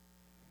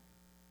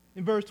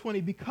in verse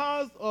 20,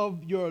 because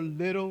of your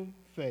little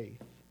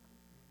faith.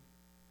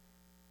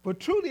 For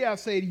truly I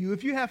say to you,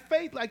 if you have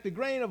faith like the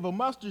grain of a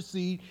mustard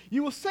seed,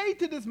 you will say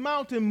to this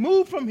mountain,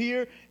 move from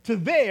here to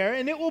there,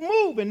 and it will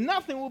move, and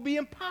nothing will be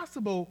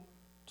impossible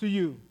to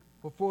you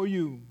or for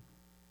you.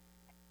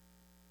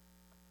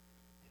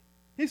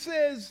 He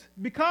says,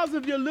 because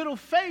of your little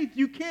faith,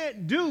 you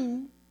can't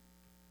do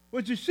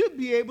what you should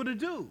be able to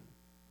do.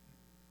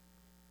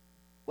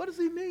 What does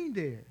he mean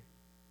there?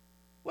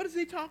 What is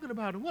he talking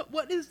about?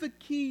 What is the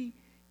key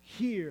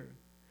here?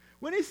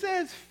 When he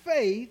says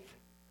faith,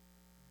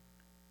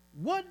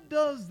 what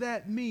does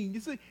that mean?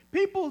 You see,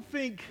 people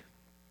think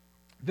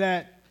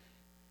that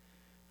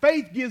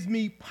faith gives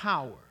me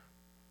power.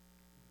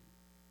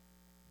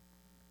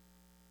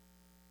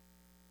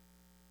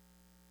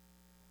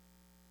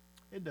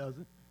 It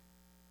doesn't.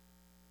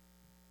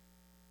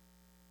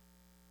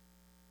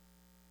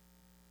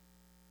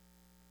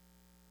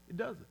 It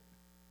doesn't.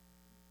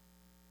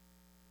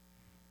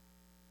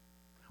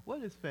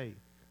 What is faith?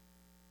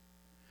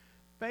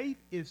 Faith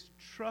is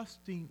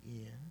trusting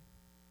in,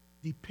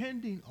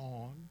 depending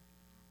on,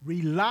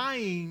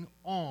 relying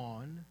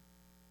on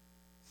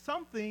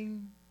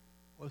something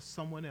or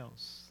someone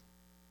else.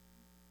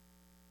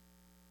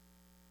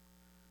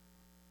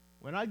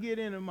 When I get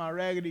into my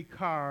raggedy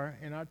car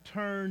and I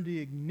turn the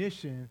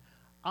ignition,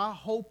 I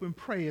hope and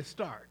pray it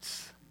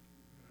starts.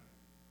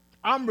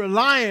 I'm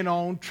relying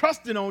on,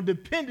 trusting on,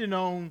 depending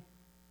on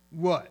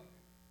what?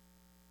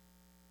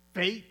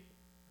 Faith?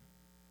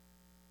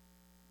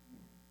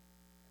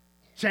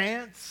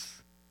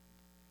 Chance?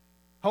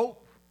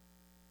 Hope?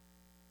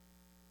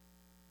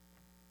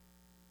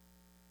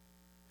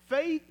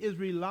 Faith is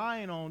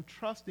relying on,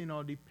 trusting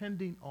on,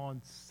 depending on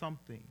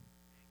something.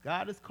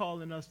 God is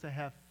calling us to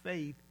have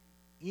faith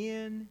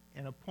in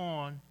and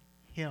upon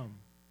him,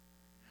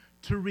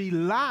 to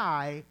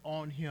rely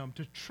on him,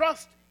 to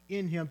trust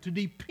in him, to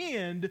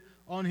depend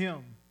on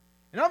him.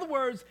 In other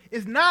words,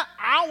 it's not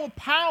our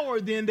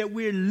power then that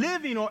we're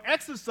living or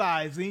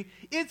exercising,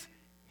 it's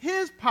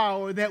his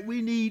power that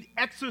we need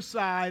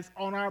exercise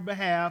on our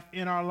behalf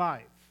in our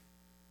life.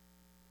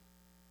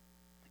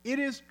 It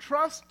is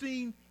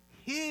trusting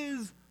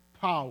his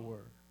power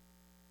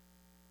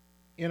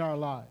in our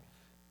life.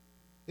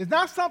 It's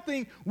not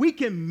something we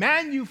can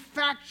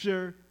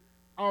manufacture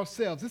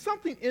ourselves. There's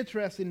something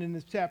interesting in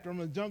this chapter. I'm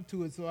going to jump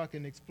to it so I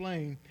can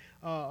explain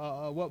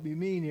what we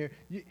mean here.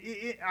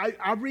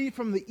 I read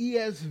from the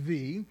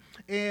ESV,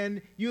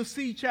 and you'll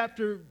see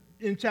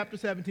in chapter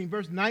 17,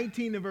 verse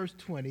 19 and verse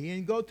 20,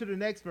 and go to the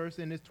next verse,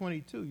 and it's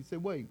 22. You say,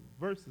 wait,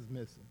 verse is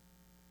missing.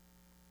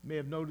 You may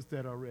have noticed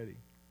that already.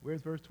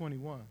 Where's verse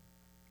 21?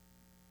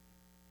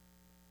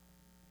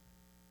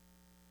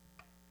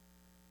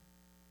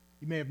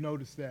 You may have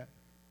noticed that.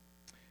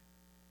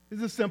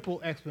 There's a simple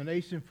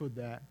explanation for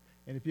that.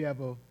 And if you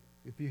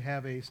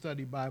have a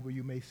study Bible,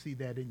 you may see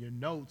that in your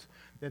notes,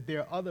 that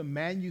there are other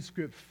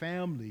manuscript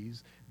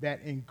families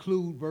that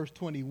include verse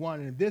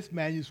 21. And this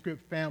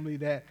manuscript family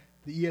that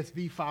the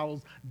ESV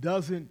follows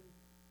doesn't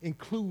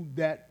include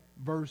that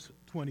verse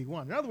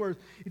 21. In other words,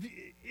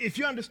 if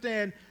you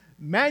understand,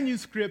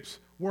 manuscripts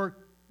were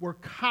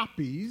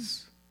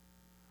copies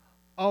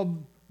of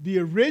the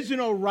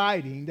original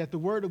writing that the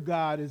Word of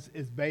God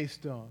is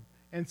based on.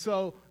 And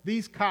so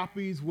these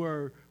copies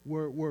were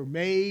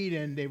made,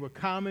 and they were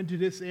common to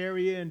this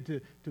area, and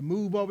to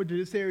move over to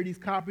this area, these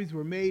copies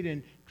were made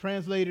and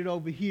translated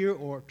over here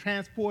or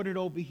transported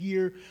over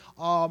here.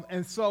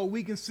 And so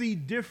we can see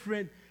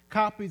different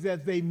copies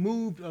as they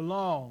moved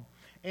along.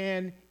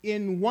 And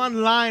in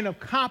one line of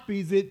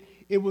copies,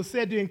 it was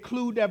said to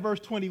include that verse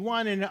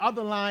 21, and in the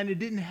other line, it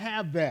didn't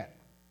have that.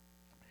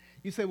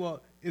 You say,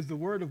 well, is the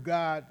Word of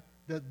God,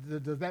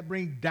 does that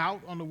bring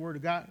doubt on the Word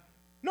of God?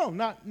 No,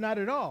 not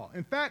at all.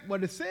 In fact,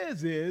 what it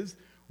says is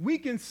we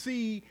can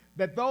see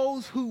that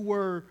those who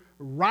were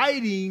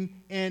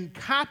writing and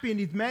copying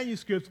these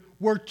manuscripts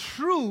were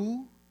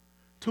true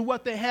to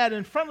what they had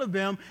in front of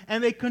them,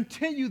 and they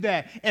continue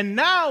that. And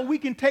now we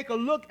can take a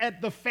look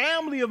at the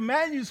family of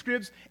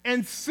manuscripts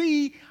and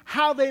see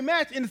how they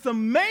match. And it's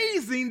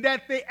amazing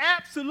that they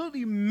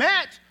absolutely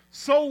match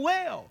so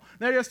well.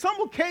 Now, there are some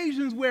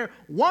occasions where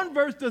one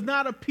verse does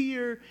not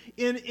appear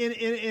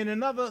in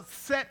another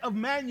set of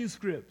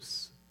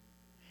manuscripts.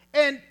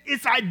 And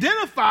it's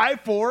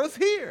identified for us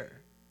here.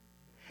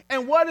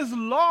 And what is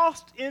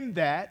lost in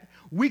that,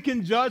 we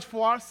can judge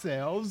for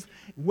ourselves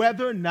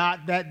whether or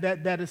not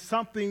that is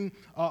something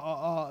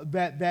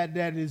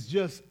that is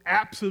just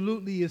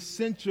absolutely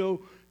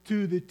essential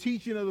to the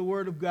teaching of the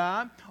Word of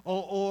God,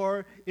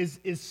 or is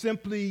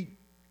simply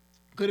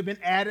could have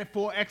been added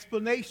for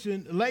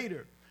explanation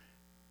later.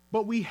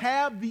 But we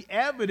have the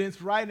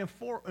evidence right in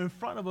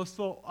front of us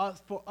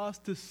for us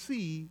to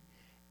see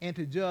and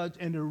to judge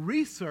and to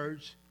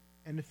research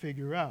and to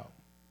figure out.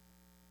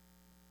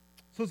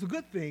 So it's a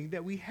good thing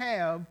that we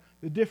have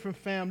the different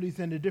families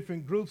and the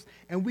different groups,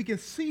 and we can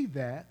see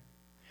that,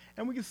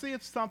 and we can see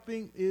if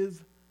something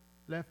is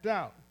left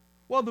out.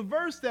 Well, the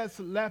verse that's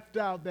left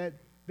out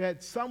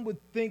that some would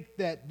think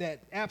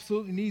that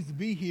absolutely needs to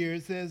be here,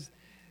 it says,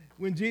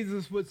 when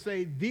Jesus would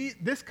say,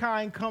 this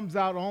kind comes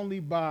out only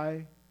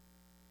by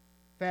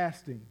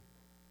fasting.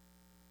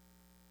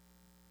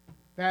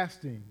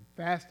 Fasting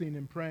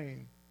and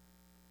praying.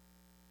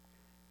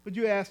 But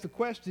you ask the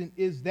question,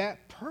 is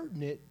that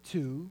pertinent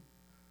to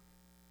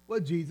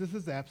what Jesus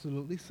is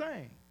absolutely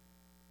saying?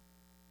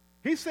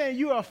 He's saying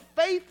you are a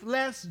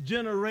faithless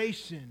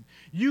generation.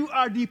 You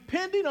are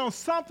depending on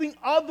something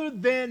other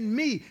than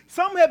me.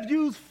 Some have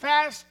used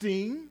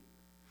fasting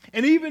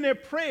and even their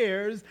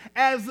prayers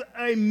as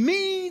a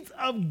means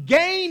of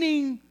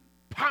gaining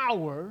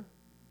power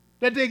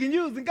that they can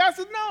use. And God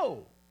said,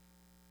 no.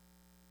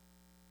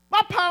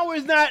 My power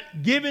is not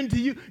given to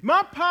you.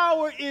 My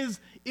power is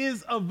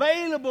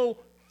available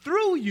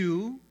through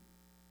you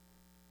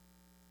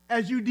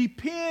as you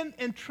depend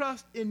and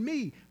trust in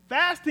me.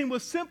 Fasting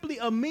was simply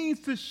a means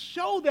to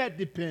show that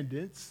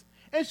dependence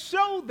and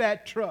show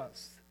that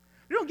trust.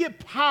 You don't get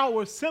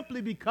power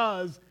simply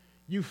because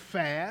you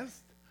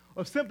fast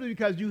or simply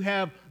because you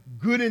have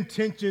good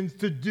intentions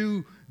to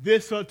do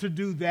this or to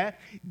do that.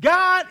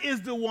 God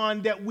is the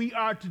one that we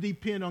are to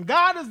depend on.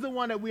 God is the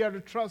one that we are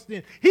to trust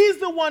in. He's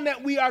the one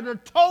that we are to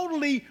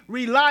totally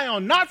rely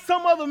on, not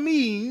some other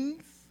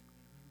means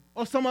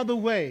or some other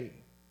way.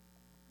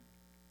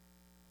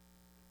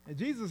 And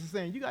Jesus is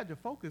saying, you got to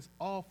focus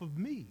off of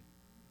me,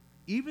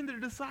 even the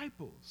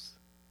disciples.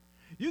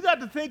 You got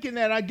to thinking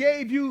that I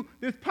gave you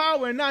this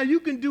power and now you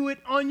can do it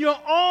on your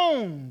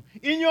own,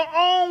 in your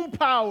own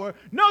power.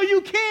 No,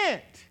 you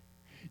can't.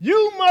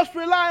 You must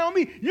rely on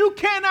me. You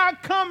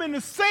cannot come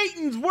into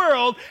Satan's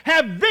world,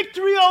 have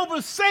victory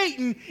over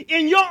Satan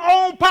in your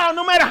own power,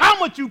 no matter how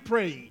much you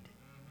prayed.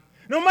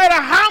 No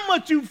matter how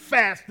much you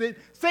fasted,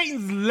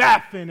 Satan's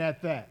laughing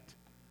at that.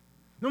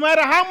 No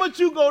matter how much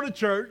you go to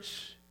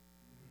church,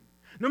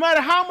 no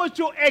matter how much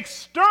your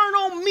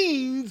external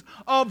means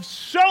of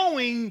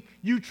showing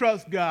you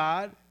trust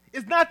God,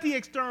 it's not the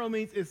external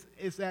means,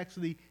 it's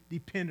actually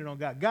dependent on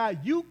God. God,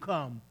 you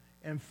come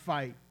and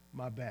fight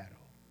my battle.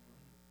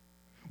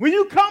 When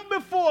you come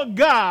before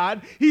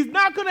God, he's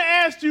not going to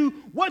ask you,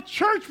 what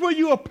church were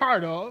you a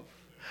part of?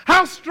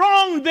 How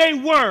strong they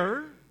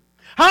were?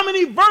 How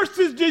many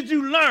verses did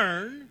you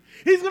learn?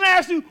 He's going to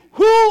ask you,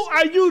 who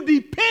are you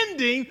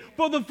depending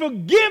for the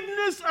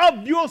forgiveness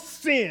of your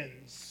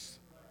sins?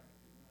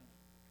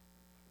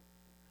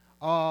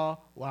 Well,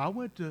 I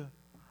went to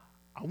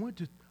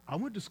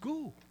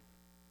school.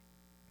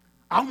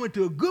 I went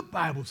to a good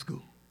Bible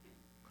school.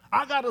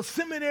 I got a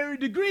seminary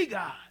degree,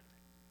 God.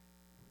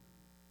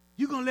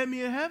 You gonna let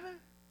me in heaven?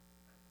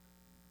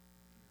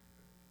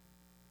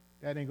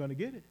 That ain't gonna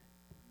get it.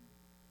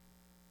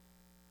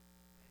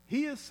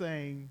 He is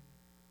saying,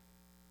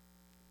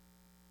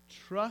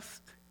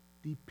 trust,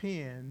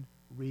 depend,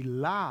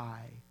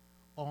 rely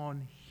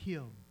on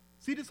him.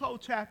 See, this whole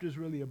chapter is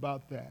really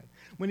about that.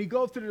 When he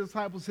goes to the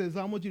disciples and says,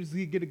 I want you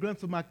to get a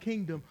glimpse of my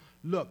kingdom.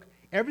 Look,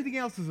 everything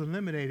else is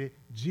eliminated,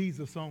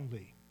 Jesus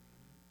only.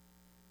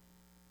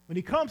 When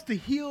he comes to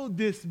heal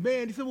this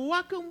man, he said, well,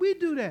 why couldn't we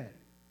do that?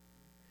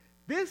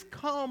 This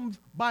comes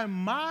by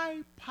my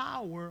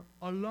power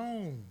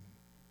alone.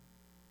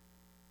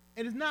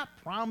 It is not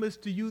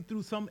promised to you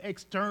through some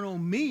external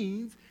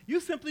means. You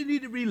simply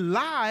need to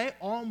rely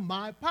on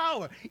my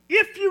power.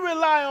 If you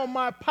rely on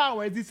my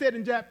power, as he said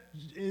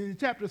in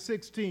chapter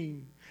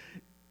 16,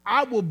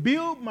 I will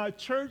build my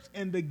church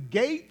and the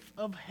gates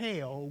of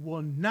hell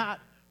will not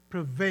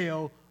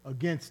prevail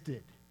against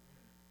it.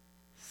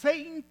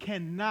 Satan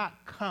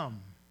cannot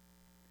come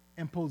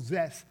and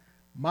possess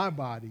my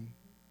body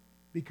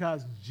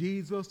because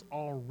Jesus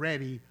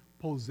already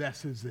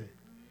possesses it.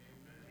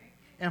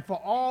 And for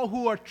all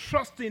who are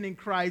trusting in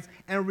Christ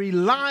and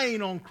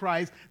relying on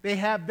Christ, they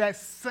have that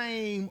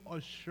same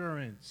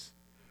assurance.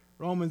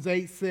 Romans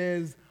 8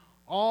 says,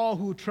 all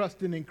who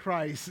trust in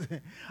Christ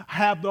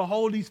have the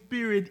Holy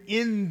Spirit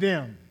in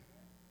them.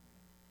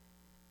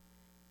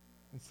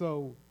 And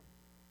so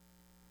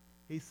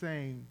he's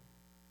saying,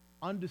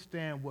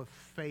 understand what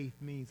faith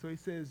means. So he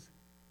says,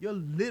 your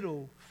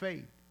little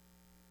faith.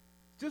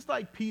 Just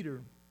like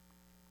Peter,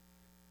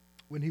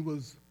 when he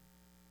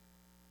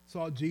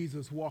saw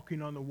Jesus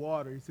walking on the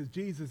water. He says,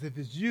 Jesus, if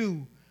it's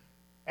you,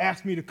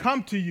 ask me to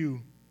come to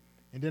you,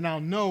 and then I'll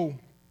know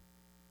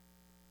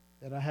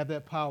that I have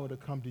that power to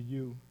come to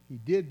you. He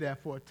did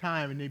that for a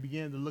time, and he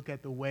began to look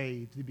at the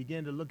waves. He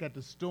began to look at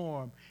the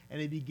storm, and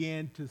he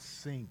began to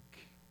sink.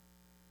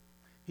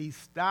 He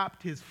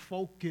stopped his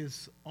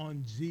focus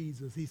on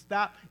Jesus. He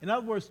stopped, in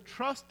other words,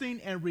 trusting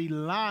and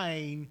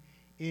relying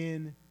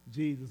in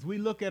Jesus. We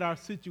look at our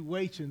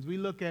situations. We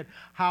look at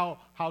how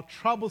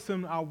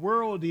troublesome our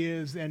world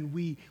is, and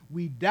we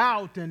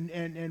doubt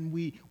and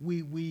we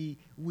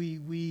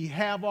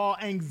have all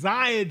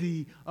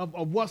anxiety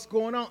of what's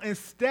going on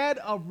instead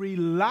of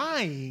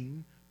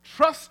relying,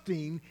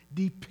 trusting,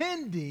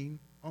 depending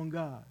on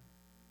God.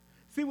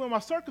 See, when my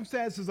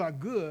circumstances are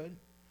good,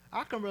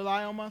 I can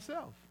rely on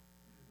myself.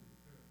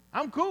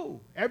 I'm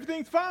cool.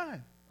 Everything's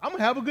fine. I'm going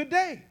to have a good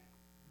day.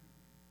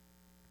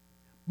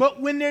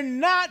 But when they're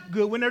not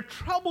good, when they're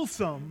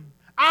troublesome,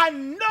 I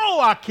know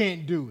I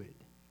can't do it.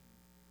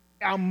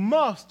 I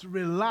must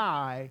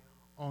rely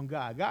on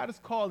God. God is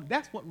called,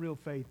 that's what real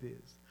faith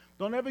is.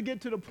 Don't ever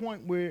get to the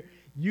point where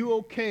you're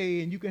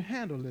okay and you can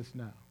handle this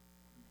now.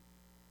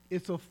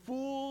 It's a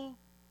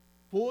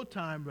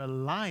full-time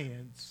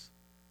reliance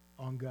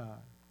on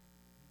God.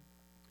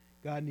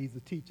 God needs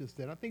to teach us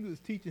that. I think he was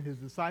teaching his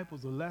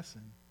disciples a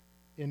lesson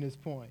in this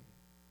point.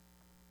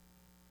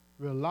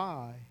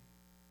 Rely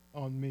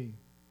on me.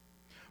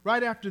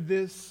 Right after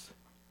this,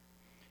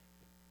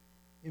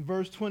 in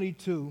verse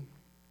 22,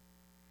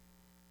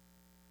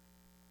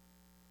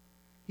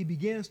 he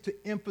begins to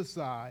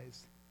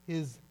emphasize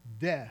his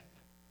death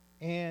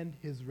and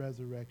his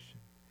resurrection.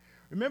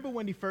 Remember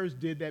when he first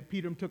did that,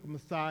 Peter took him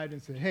aside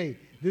and said, hey,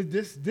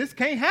 this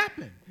can't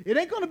happen. It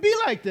ain't going to be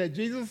like that,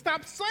 Jesus.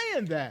 Stop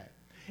saying that.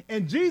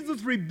 And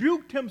Jesus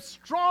rebuked him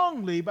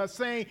strongly by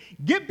saying,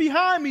 get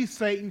behind me,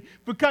 Satan,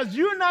 because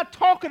you're not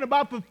talking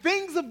about the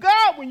things of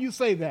God when you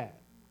say that.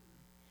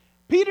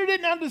 Peter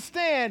didn't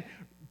understand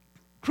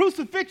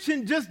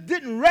crucifixion just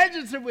didn't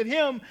register with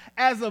him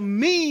as a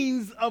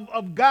means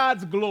of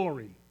God's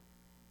glory.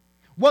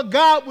 What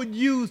God would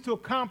use to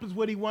accomplish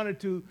what he wanted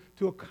to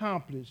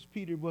accomplish.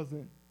 Peter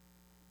wasn't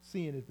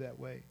seeing it that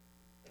way.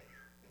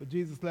 But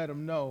Jesus let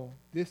him know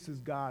this is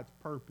God's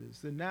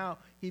purpose. And now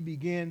he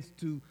begins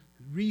to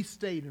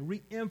restate and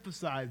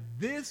reemphasize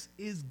this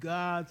is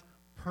God's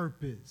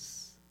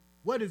purpose.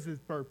 What is his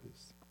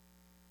purpose?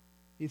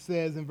 He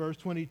says in verse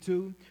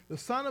 22, the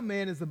Son of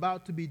Man is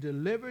about to be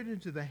delivered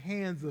into the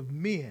hands of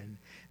men.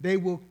 They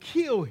will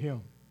kill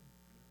him.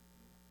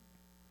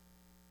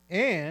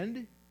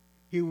 And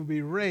he will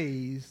be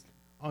raised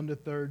on the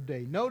third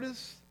day.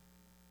 Notice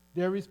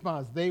their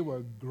response. They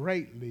were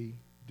greatly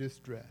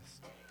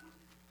distressed.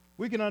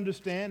 We can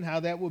understand how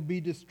that would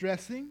be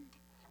distressing.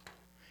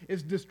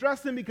 It's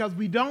distressing because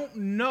we don't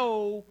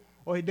know,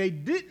 or they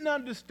didn't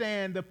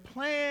understand the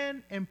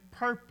plan and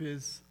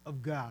purpose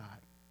of God.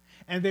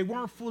 And they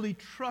weren't fully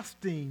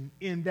trusting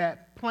in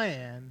that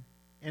plan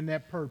and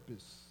that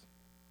purpose.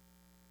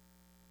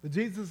 But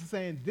Jesus is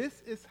saying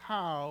this is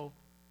how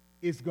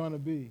it's going to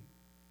be.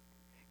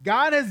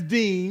 God has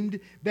deemed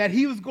that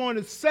he was going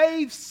to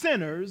save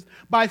sinners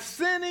by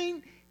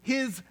sending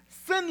his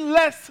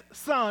sinless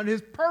son,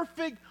 his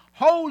perfect,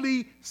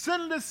 holy,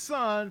 sinless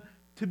son,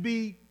 to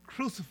be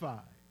crucified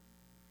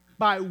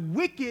by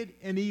wicked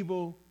and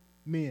evil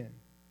men.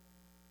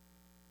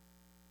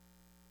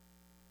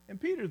 And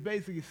Peter's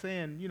basically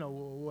saying, you know,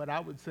 what I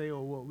would say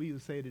or what we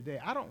would say today.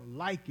 I don't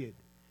like it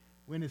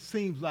when it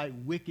seems like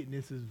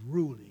wickedness is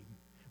ruling,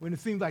 when it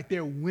seems like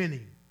they're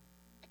winning.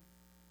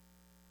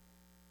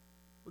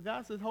 But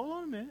God says, hold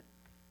on a minute.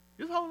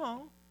 Just hold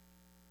on.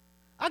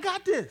 I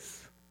got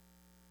this.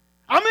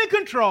 I'm in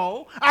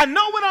control. I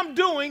know what I'm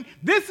doing.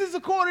 This is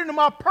according to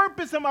my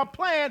purpose and my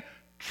plan.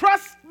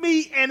 Trust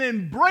me and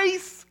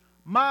embrace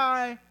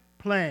my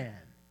plan.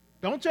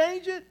 Don't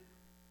change it.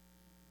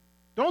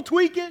 Don't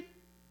tweak it.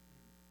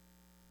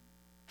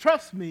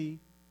 Trust me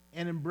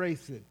and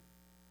embrace it.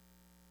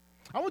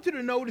 I want you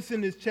to notice in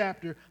this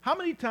chapter how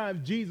many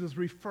times Jesus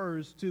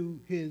refers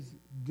to his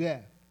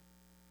death.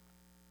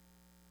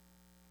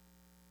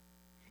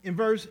 In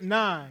verse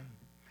 9,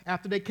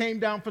 after they came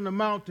down from the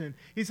mountain,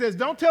 he says,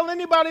 don't tell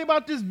anybody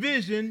about this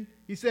vision.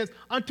 He says,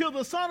 until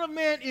the Son of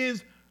Man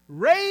is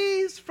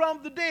raised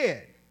from the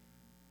dead.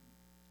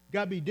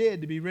 Got to be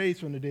dead to be raised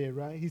from the dead,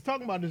 right? He's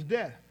talking about his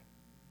death.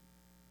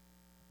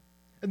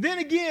 And then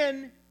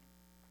again,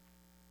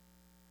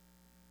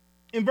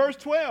 in verse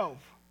 12,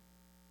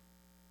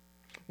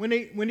 when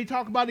he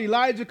talk about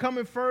Elijah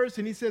coming first,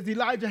 and he says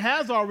Elijah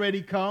has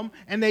already come,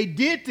 and they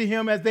did to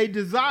him as they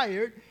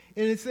desired,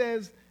 and it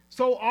says,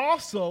 so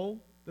also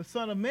the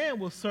Son of Man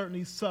will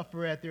certainly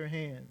suffer at their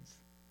hands.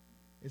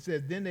 It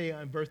says, then they,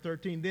 in verse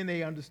 13, then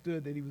they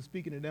understood that he was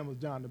speaking to them as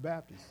John the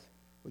Baptist.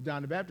 But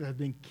John the Baptist has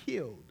been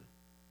killed,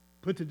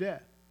 put to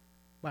death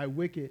by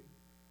wicked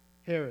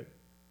Herod.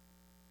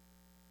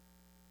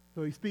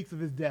 So he speaks of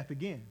his death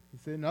again. He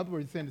said, in other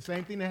words, he's saying the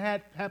same thing that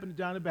had happened to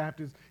John the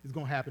Baptist is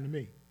going to happen to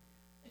me.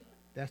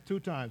 That's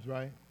 2 times,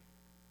 right?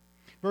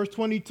 Verse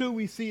 22,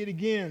 we see it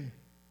again.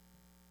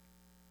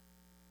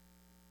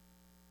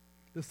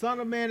 The Son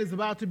of Man is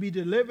about to be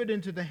delivered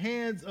into the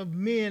hands of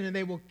men, and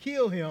they will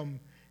kill him,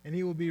 and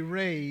he will be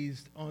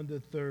raised on the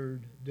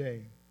 3rd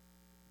day.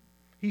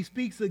 He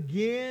speaks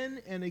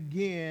again and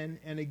again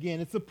and again.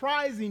 It's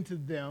surprising to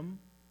them,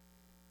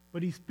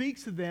 but he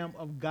speaks to them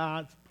of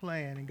God's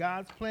plan. And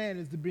God's plan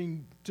is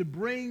to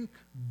bring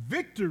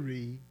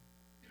victory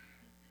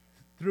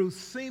through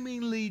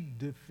seemingly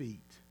defeat.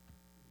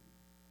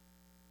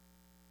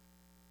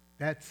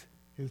 That's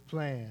his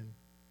plan,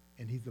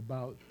 and he's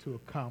about to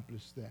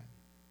accomplish that.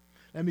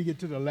 Let me get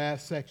to the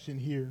last section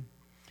here.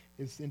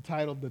 It's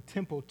entitled The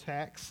Temple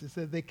Tax. It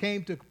says, they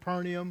came to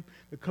Capernaum.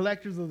 The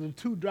collectors of the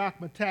 2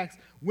 drachma tax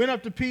went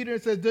up to Peter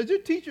and said, does your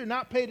teacher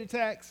not pay the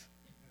tax?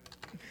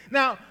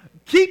 Now,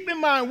 keep in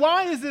mind,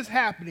 why is this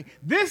happening?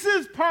 This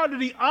is part of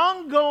the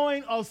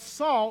ongoing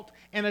assault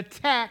and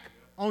attack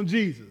on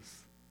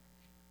Jesus.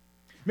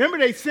 Remember,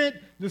 they sent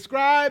the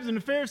scribes and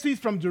the Pharisees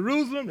from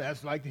Jerusalem.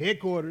 That's like the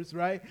headquarters,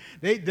 right?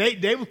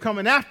 They were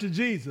coming after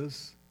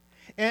Jesus.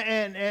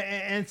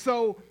 And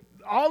so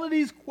all of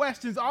these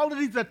questions, all of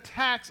these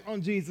attacks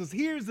on Jesus,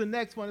 here's the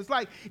next one. It's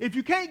like, if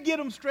you can't get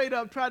them straight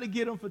up, try to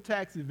get them for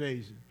tax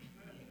evasion.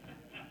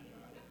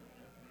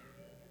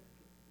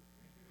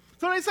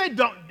 So they say,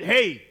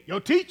 hey, your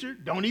teacher,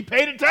 don't he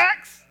pay the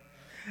tax?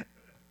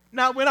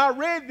 Now, when I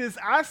read this,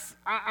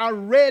 I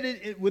read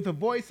it with a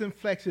voice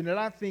inflection that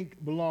I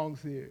think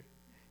belongs here.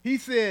 He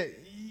said,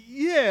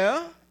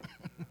 yeah.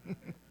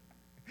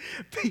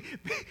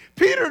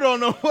 Peter don't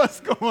know what's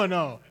going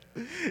on.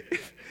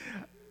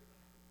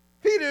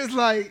 Peter's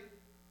like,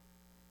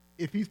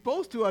 if he's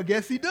supposed to, I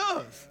guess he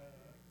does.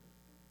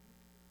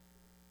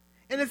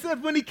 And it says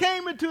when he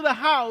came into the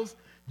house,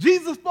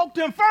 Jesus spoke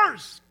to him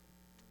first.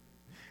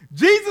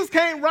 Jesus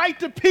came right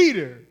to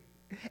Peter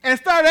and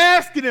started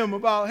asking him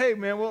about, hey,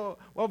 man, what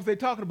was they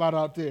talking about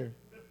out there?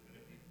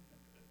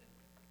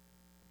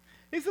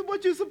 He said,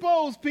 what do you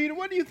suppose, Peter?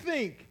 What do you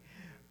think?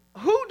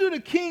 Who do the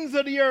kings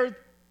of the earth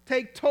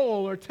take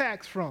toll or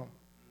tax from?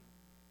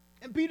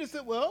 And Peter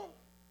said, well,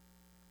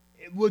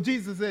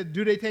 Jesus said,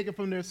 do they take it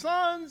from their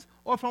sons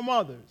or from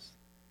others?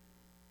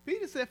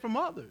 Peter said, from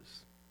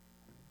others.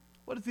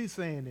 What is he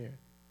saying there?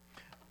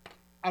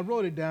 I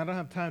wrote it down. I don't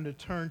have time to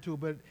turn to it,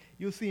 but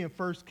you'll see in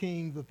 1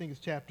 Kings, I think it's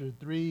chapter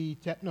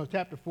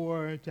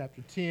 4,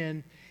 chapter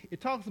 10. It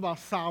talks about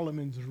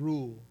Solomon's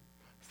rule.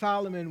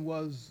 Solomon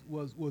was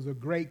a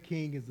great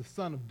king, is the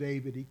son of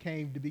David. He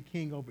came to be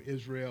king over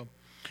Israel.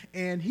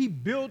 And he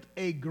built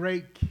a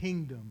great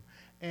kingdom.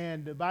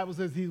 And the Bible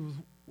says he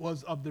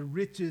was of the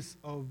richest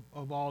of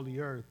all the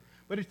earth.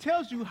 But it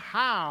tells you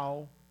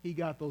how he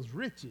got those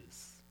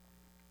riches.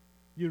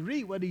 You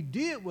read what he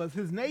did was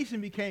his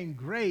nation became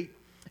great,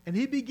 and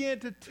he began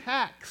to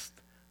tax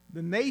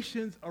the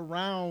nations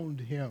around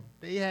him.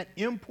 They had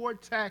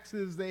import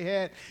taxes. They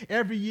had,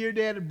 every year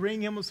they had to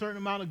bring him a certain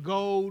amount of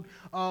gold.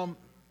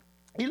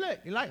 He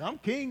like, I'm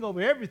king over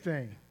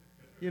everything.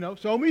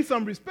 Show me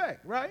some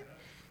respect, right?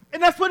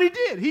 And that's what he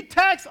did. He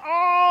taxed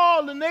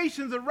all the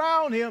nations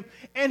around him,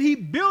 and he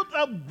built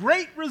up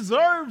great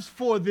reserves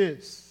from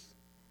this.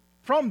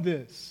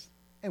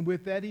 And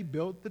with that, he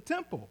built the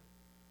temple.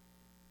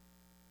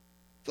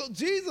 So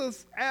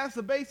Jesus asked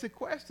a basic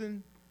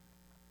question,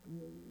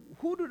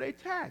 who do they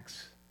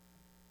tax?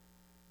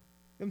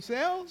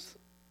 Themselves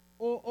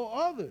or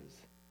others?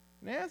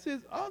 And the answer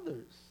is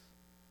others.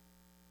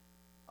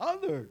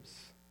 Others.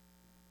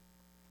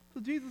 So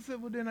Jesus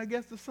said, well, then I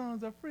guess the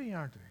sons are free,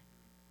 aren't they?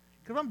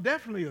 Because I'm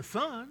definitely a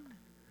son.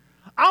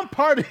 I'm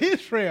part of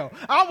Israel.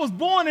 I was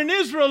born an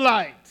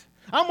Israelite.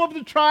 I'm of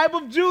the tribe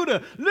of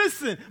Judah.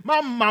 Listen,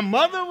 my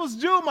mother was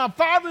Jew. My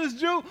father is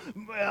Jew.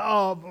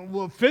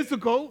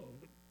 Physical.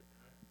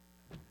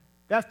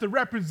 That's the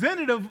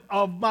representative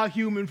of my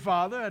human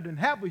father. I didn't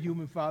have a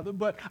human father,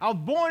 but I was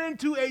born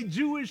into a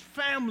Jewish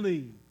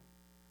family.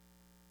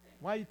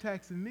 Why are you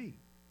taxing me?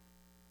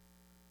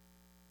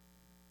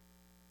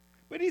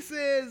 But he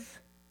says,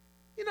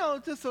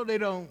 just so they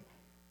don't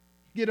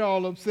get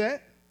all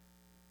upset.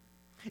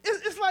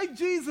 It's like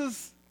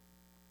Jesus.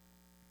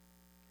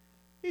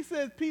 He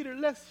says, Peter,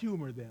 let's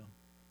humor them.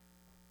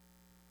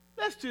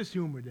 Let's just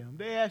humor them.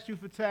 They asked you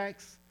for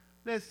tax.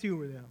 Let's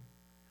humor them.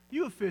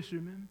 You a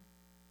fisherman.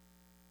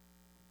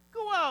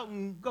 Go out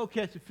and go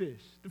catch a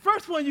fish. The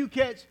first one you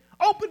catch,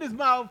 open his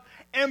mouth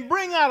and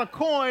bring out a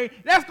coin.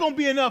 That's going to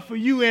be enough for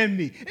you and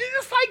me.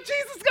 It's like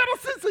Jesus got a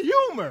sense of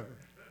humor.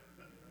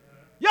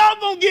 Y'all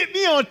going to get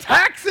me on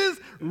taxes?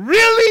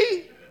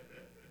 Really?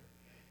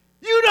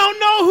 You don't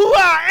know who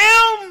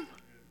I am?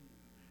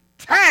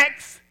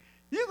 Tax?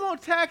 You're going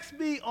to tax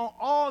me on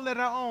all that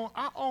I own.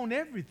 I own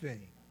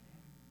everything.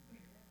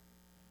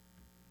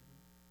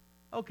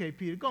 Okay,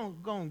 Peter,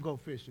 go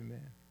fishing,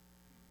 man.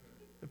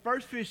 The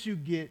first fish you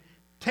get,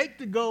 take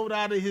the gold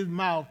out of his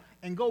mouth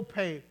and go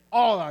pay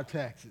all our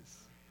taxes.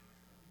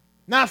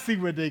 Now see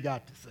what they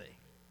got to say.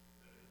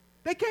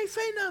 They can't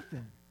say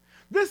nothing.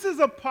 This is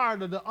a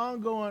part of the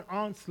ongoing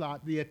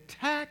onslaught, the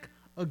attack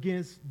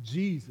against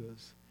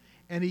Jesus,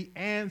 and he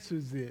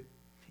answers it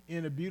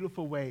in a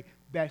beautiful way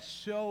that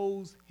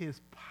shows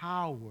his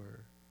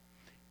power,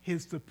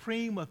 his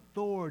supreme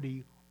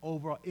authority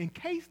over. In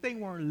case they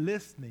weren't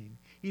listening,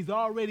 he's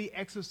already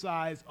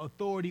exercised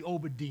authority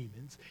over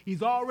demons.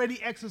 He's already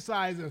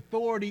exercised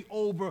authority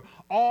over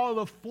all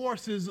the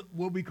forces,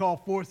 what we call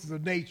forces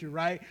of nature,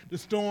 right? The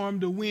storm,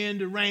 the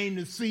wind, the rain,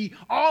 the sea,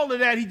 all of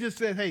that. He just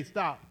says, hey,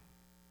 stop.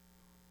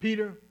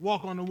 Peter,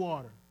 walk on the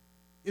water.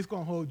 It's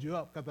going to hold you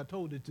up because I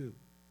told it to.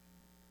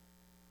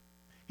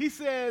 He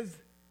says,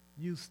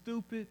 you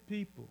stupid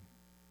people.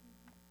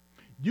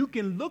 You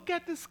can look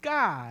at the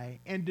sky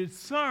and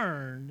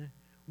discern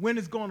when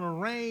it's going to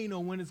rain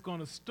or when it's going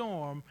to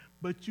storm,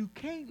 but you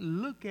can't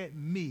look at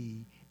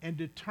me and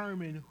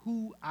determine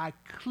who I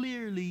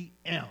clearly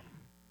am.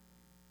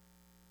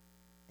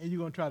 And you're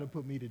going to try to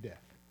put me to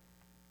death.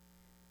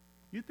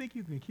 You think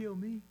you can kill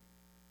me?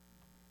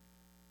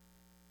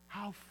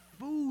 How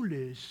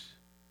foolish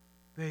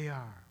they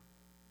are.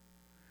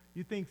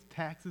 You think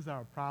taxes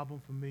are a problem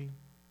for me?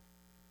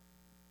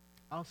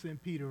 I'll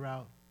send Peter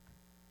out,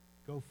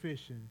 go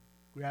fishing,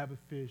 grab a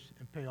fish,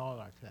 and pay all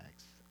our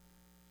tax.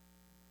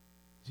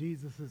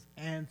 Jesus is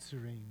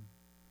answering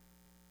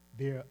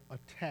their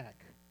attack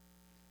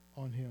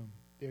on him.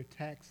 Their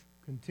attacks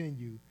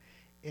continue,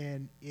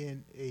 and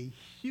in a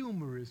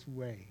humorous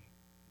way,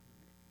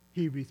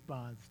 he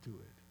responds to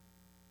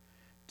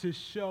it to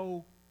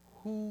show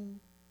who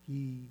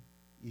he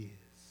is.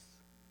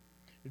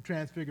 The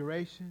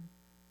Transfiguration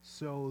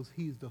shows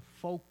he's the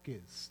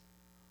focus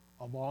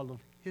of all of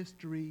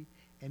history,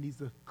 and he's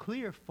the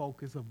clear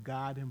focus of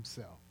God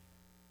himself.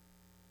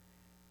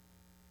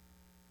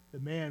 The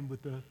man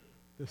with the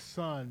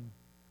son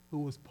who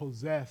was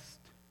possessed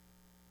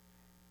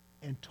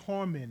and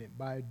tormented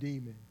by a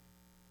demon.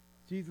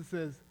 Jesus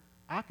says,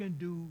 I can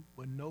do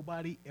what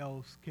nobody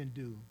else can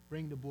do.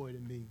 Bring the boy to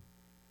me.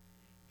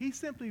 He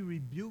simply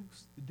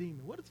rebukes the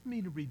demon. What does it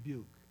mean to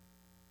rebuke?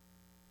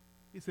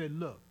 He said,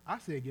 look, I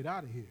said get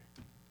out of here.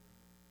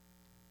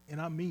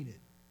 And I mean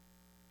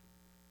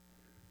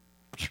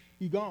it.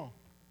 He gone.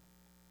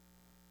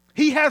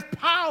 He has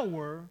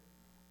power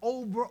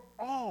over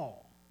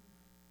all.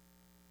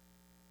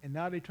 And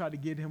now they try to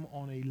get him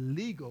on a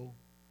legal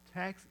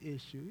tax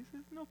issue. He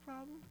says, no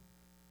problem.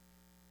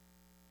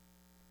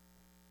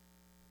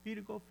 Peter,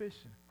 go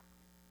fishing.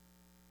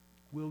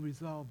 We'll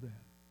resolve that.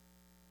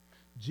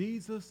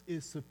 Jesus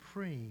is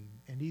supreme,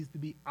 and he's to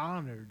be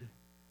honored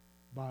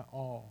by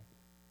all.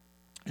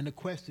 And the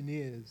question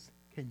is,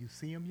 can you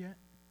see him yet?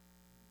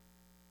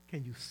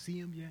 Can you see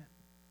him yet?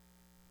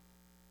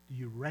 Do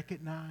you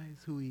recognize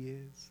who he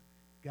is?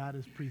 God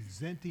is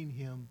presenting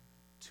him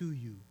to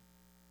you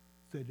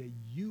so that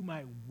you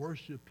might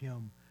worship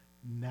him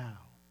now.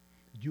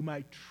 You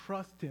might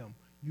trust him.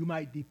 You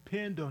might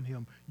depend on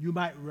him. You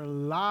might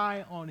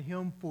rely on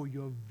him for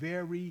your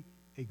very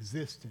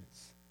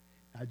existence.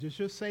 Not just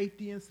your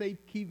safety and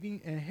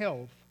safekeeping and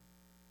health,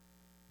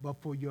 but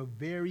for your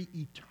very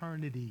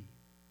eternity.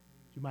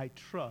 You might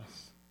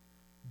trust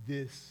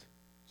this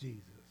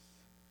Jesus.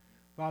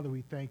 Father,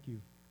 we thank you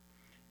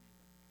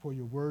for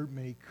your word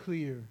made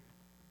clear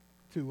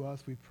to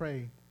us. We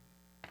pray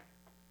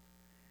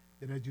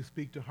that as you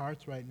speak to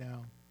hearts right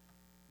now,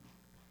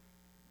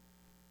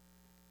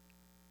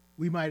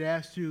 we might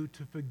ask you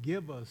to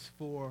forgive us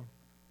for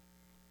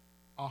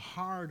a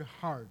hard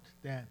heart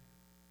that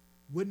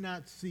would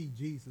not see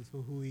Jesus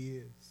for who he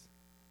is.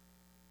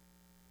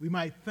 We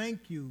might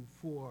thank you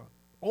for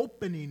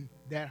opening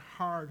that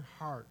hard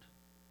heart,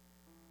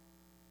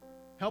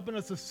 helping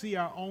us to see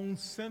our own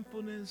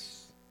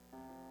sinfulness,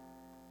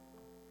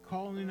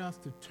 calling us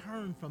to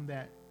turn from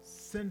that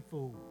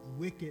sinful,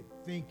 wicked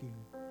thinking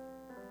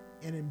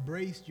and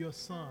embrace your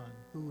Son,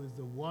 who is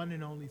the one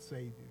and only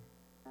Savior.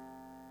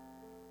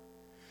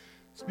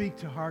 Speak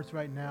to hearts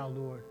right now,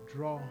 Lord.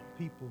 Draw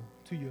people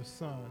to your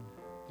Son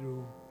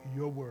through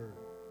your word.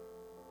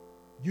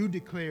 You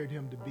declared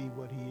him to be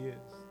what he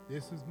is.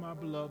 This is my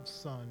beloved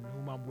Son,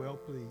 whom I'm well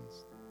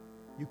pleased.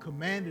 You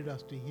commanded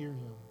us to hear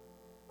him.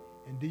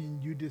 And then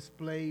you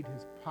displayed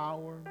his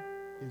power,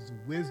 his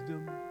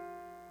wisdom,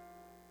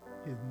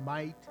 his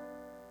might,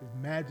 his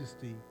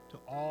majesty to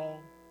all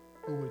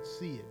who would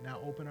see it. Now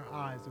open our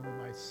eyes that we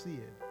might see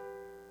it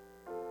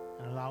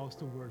and allow us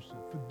to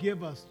worship.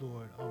 Forgive us,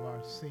 Lord, of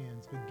our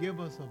sins. Forgive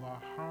us of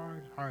our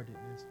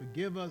hard-heartedness.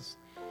 Forgive us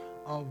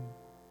of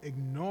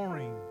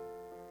ignoring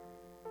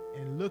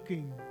and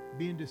looking,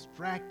 being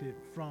distracted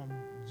from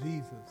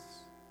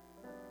Jesus.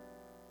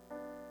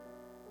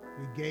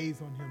 We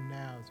gaze on him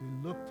now. As we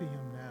look to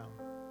him now,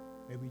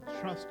 may we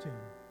trust him,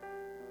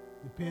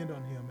 depend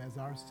on him as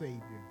our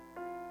Savior,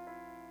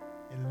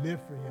 and live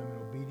for him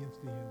in obedience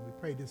to him. We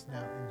pray this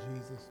now in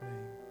Jesus'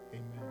 name.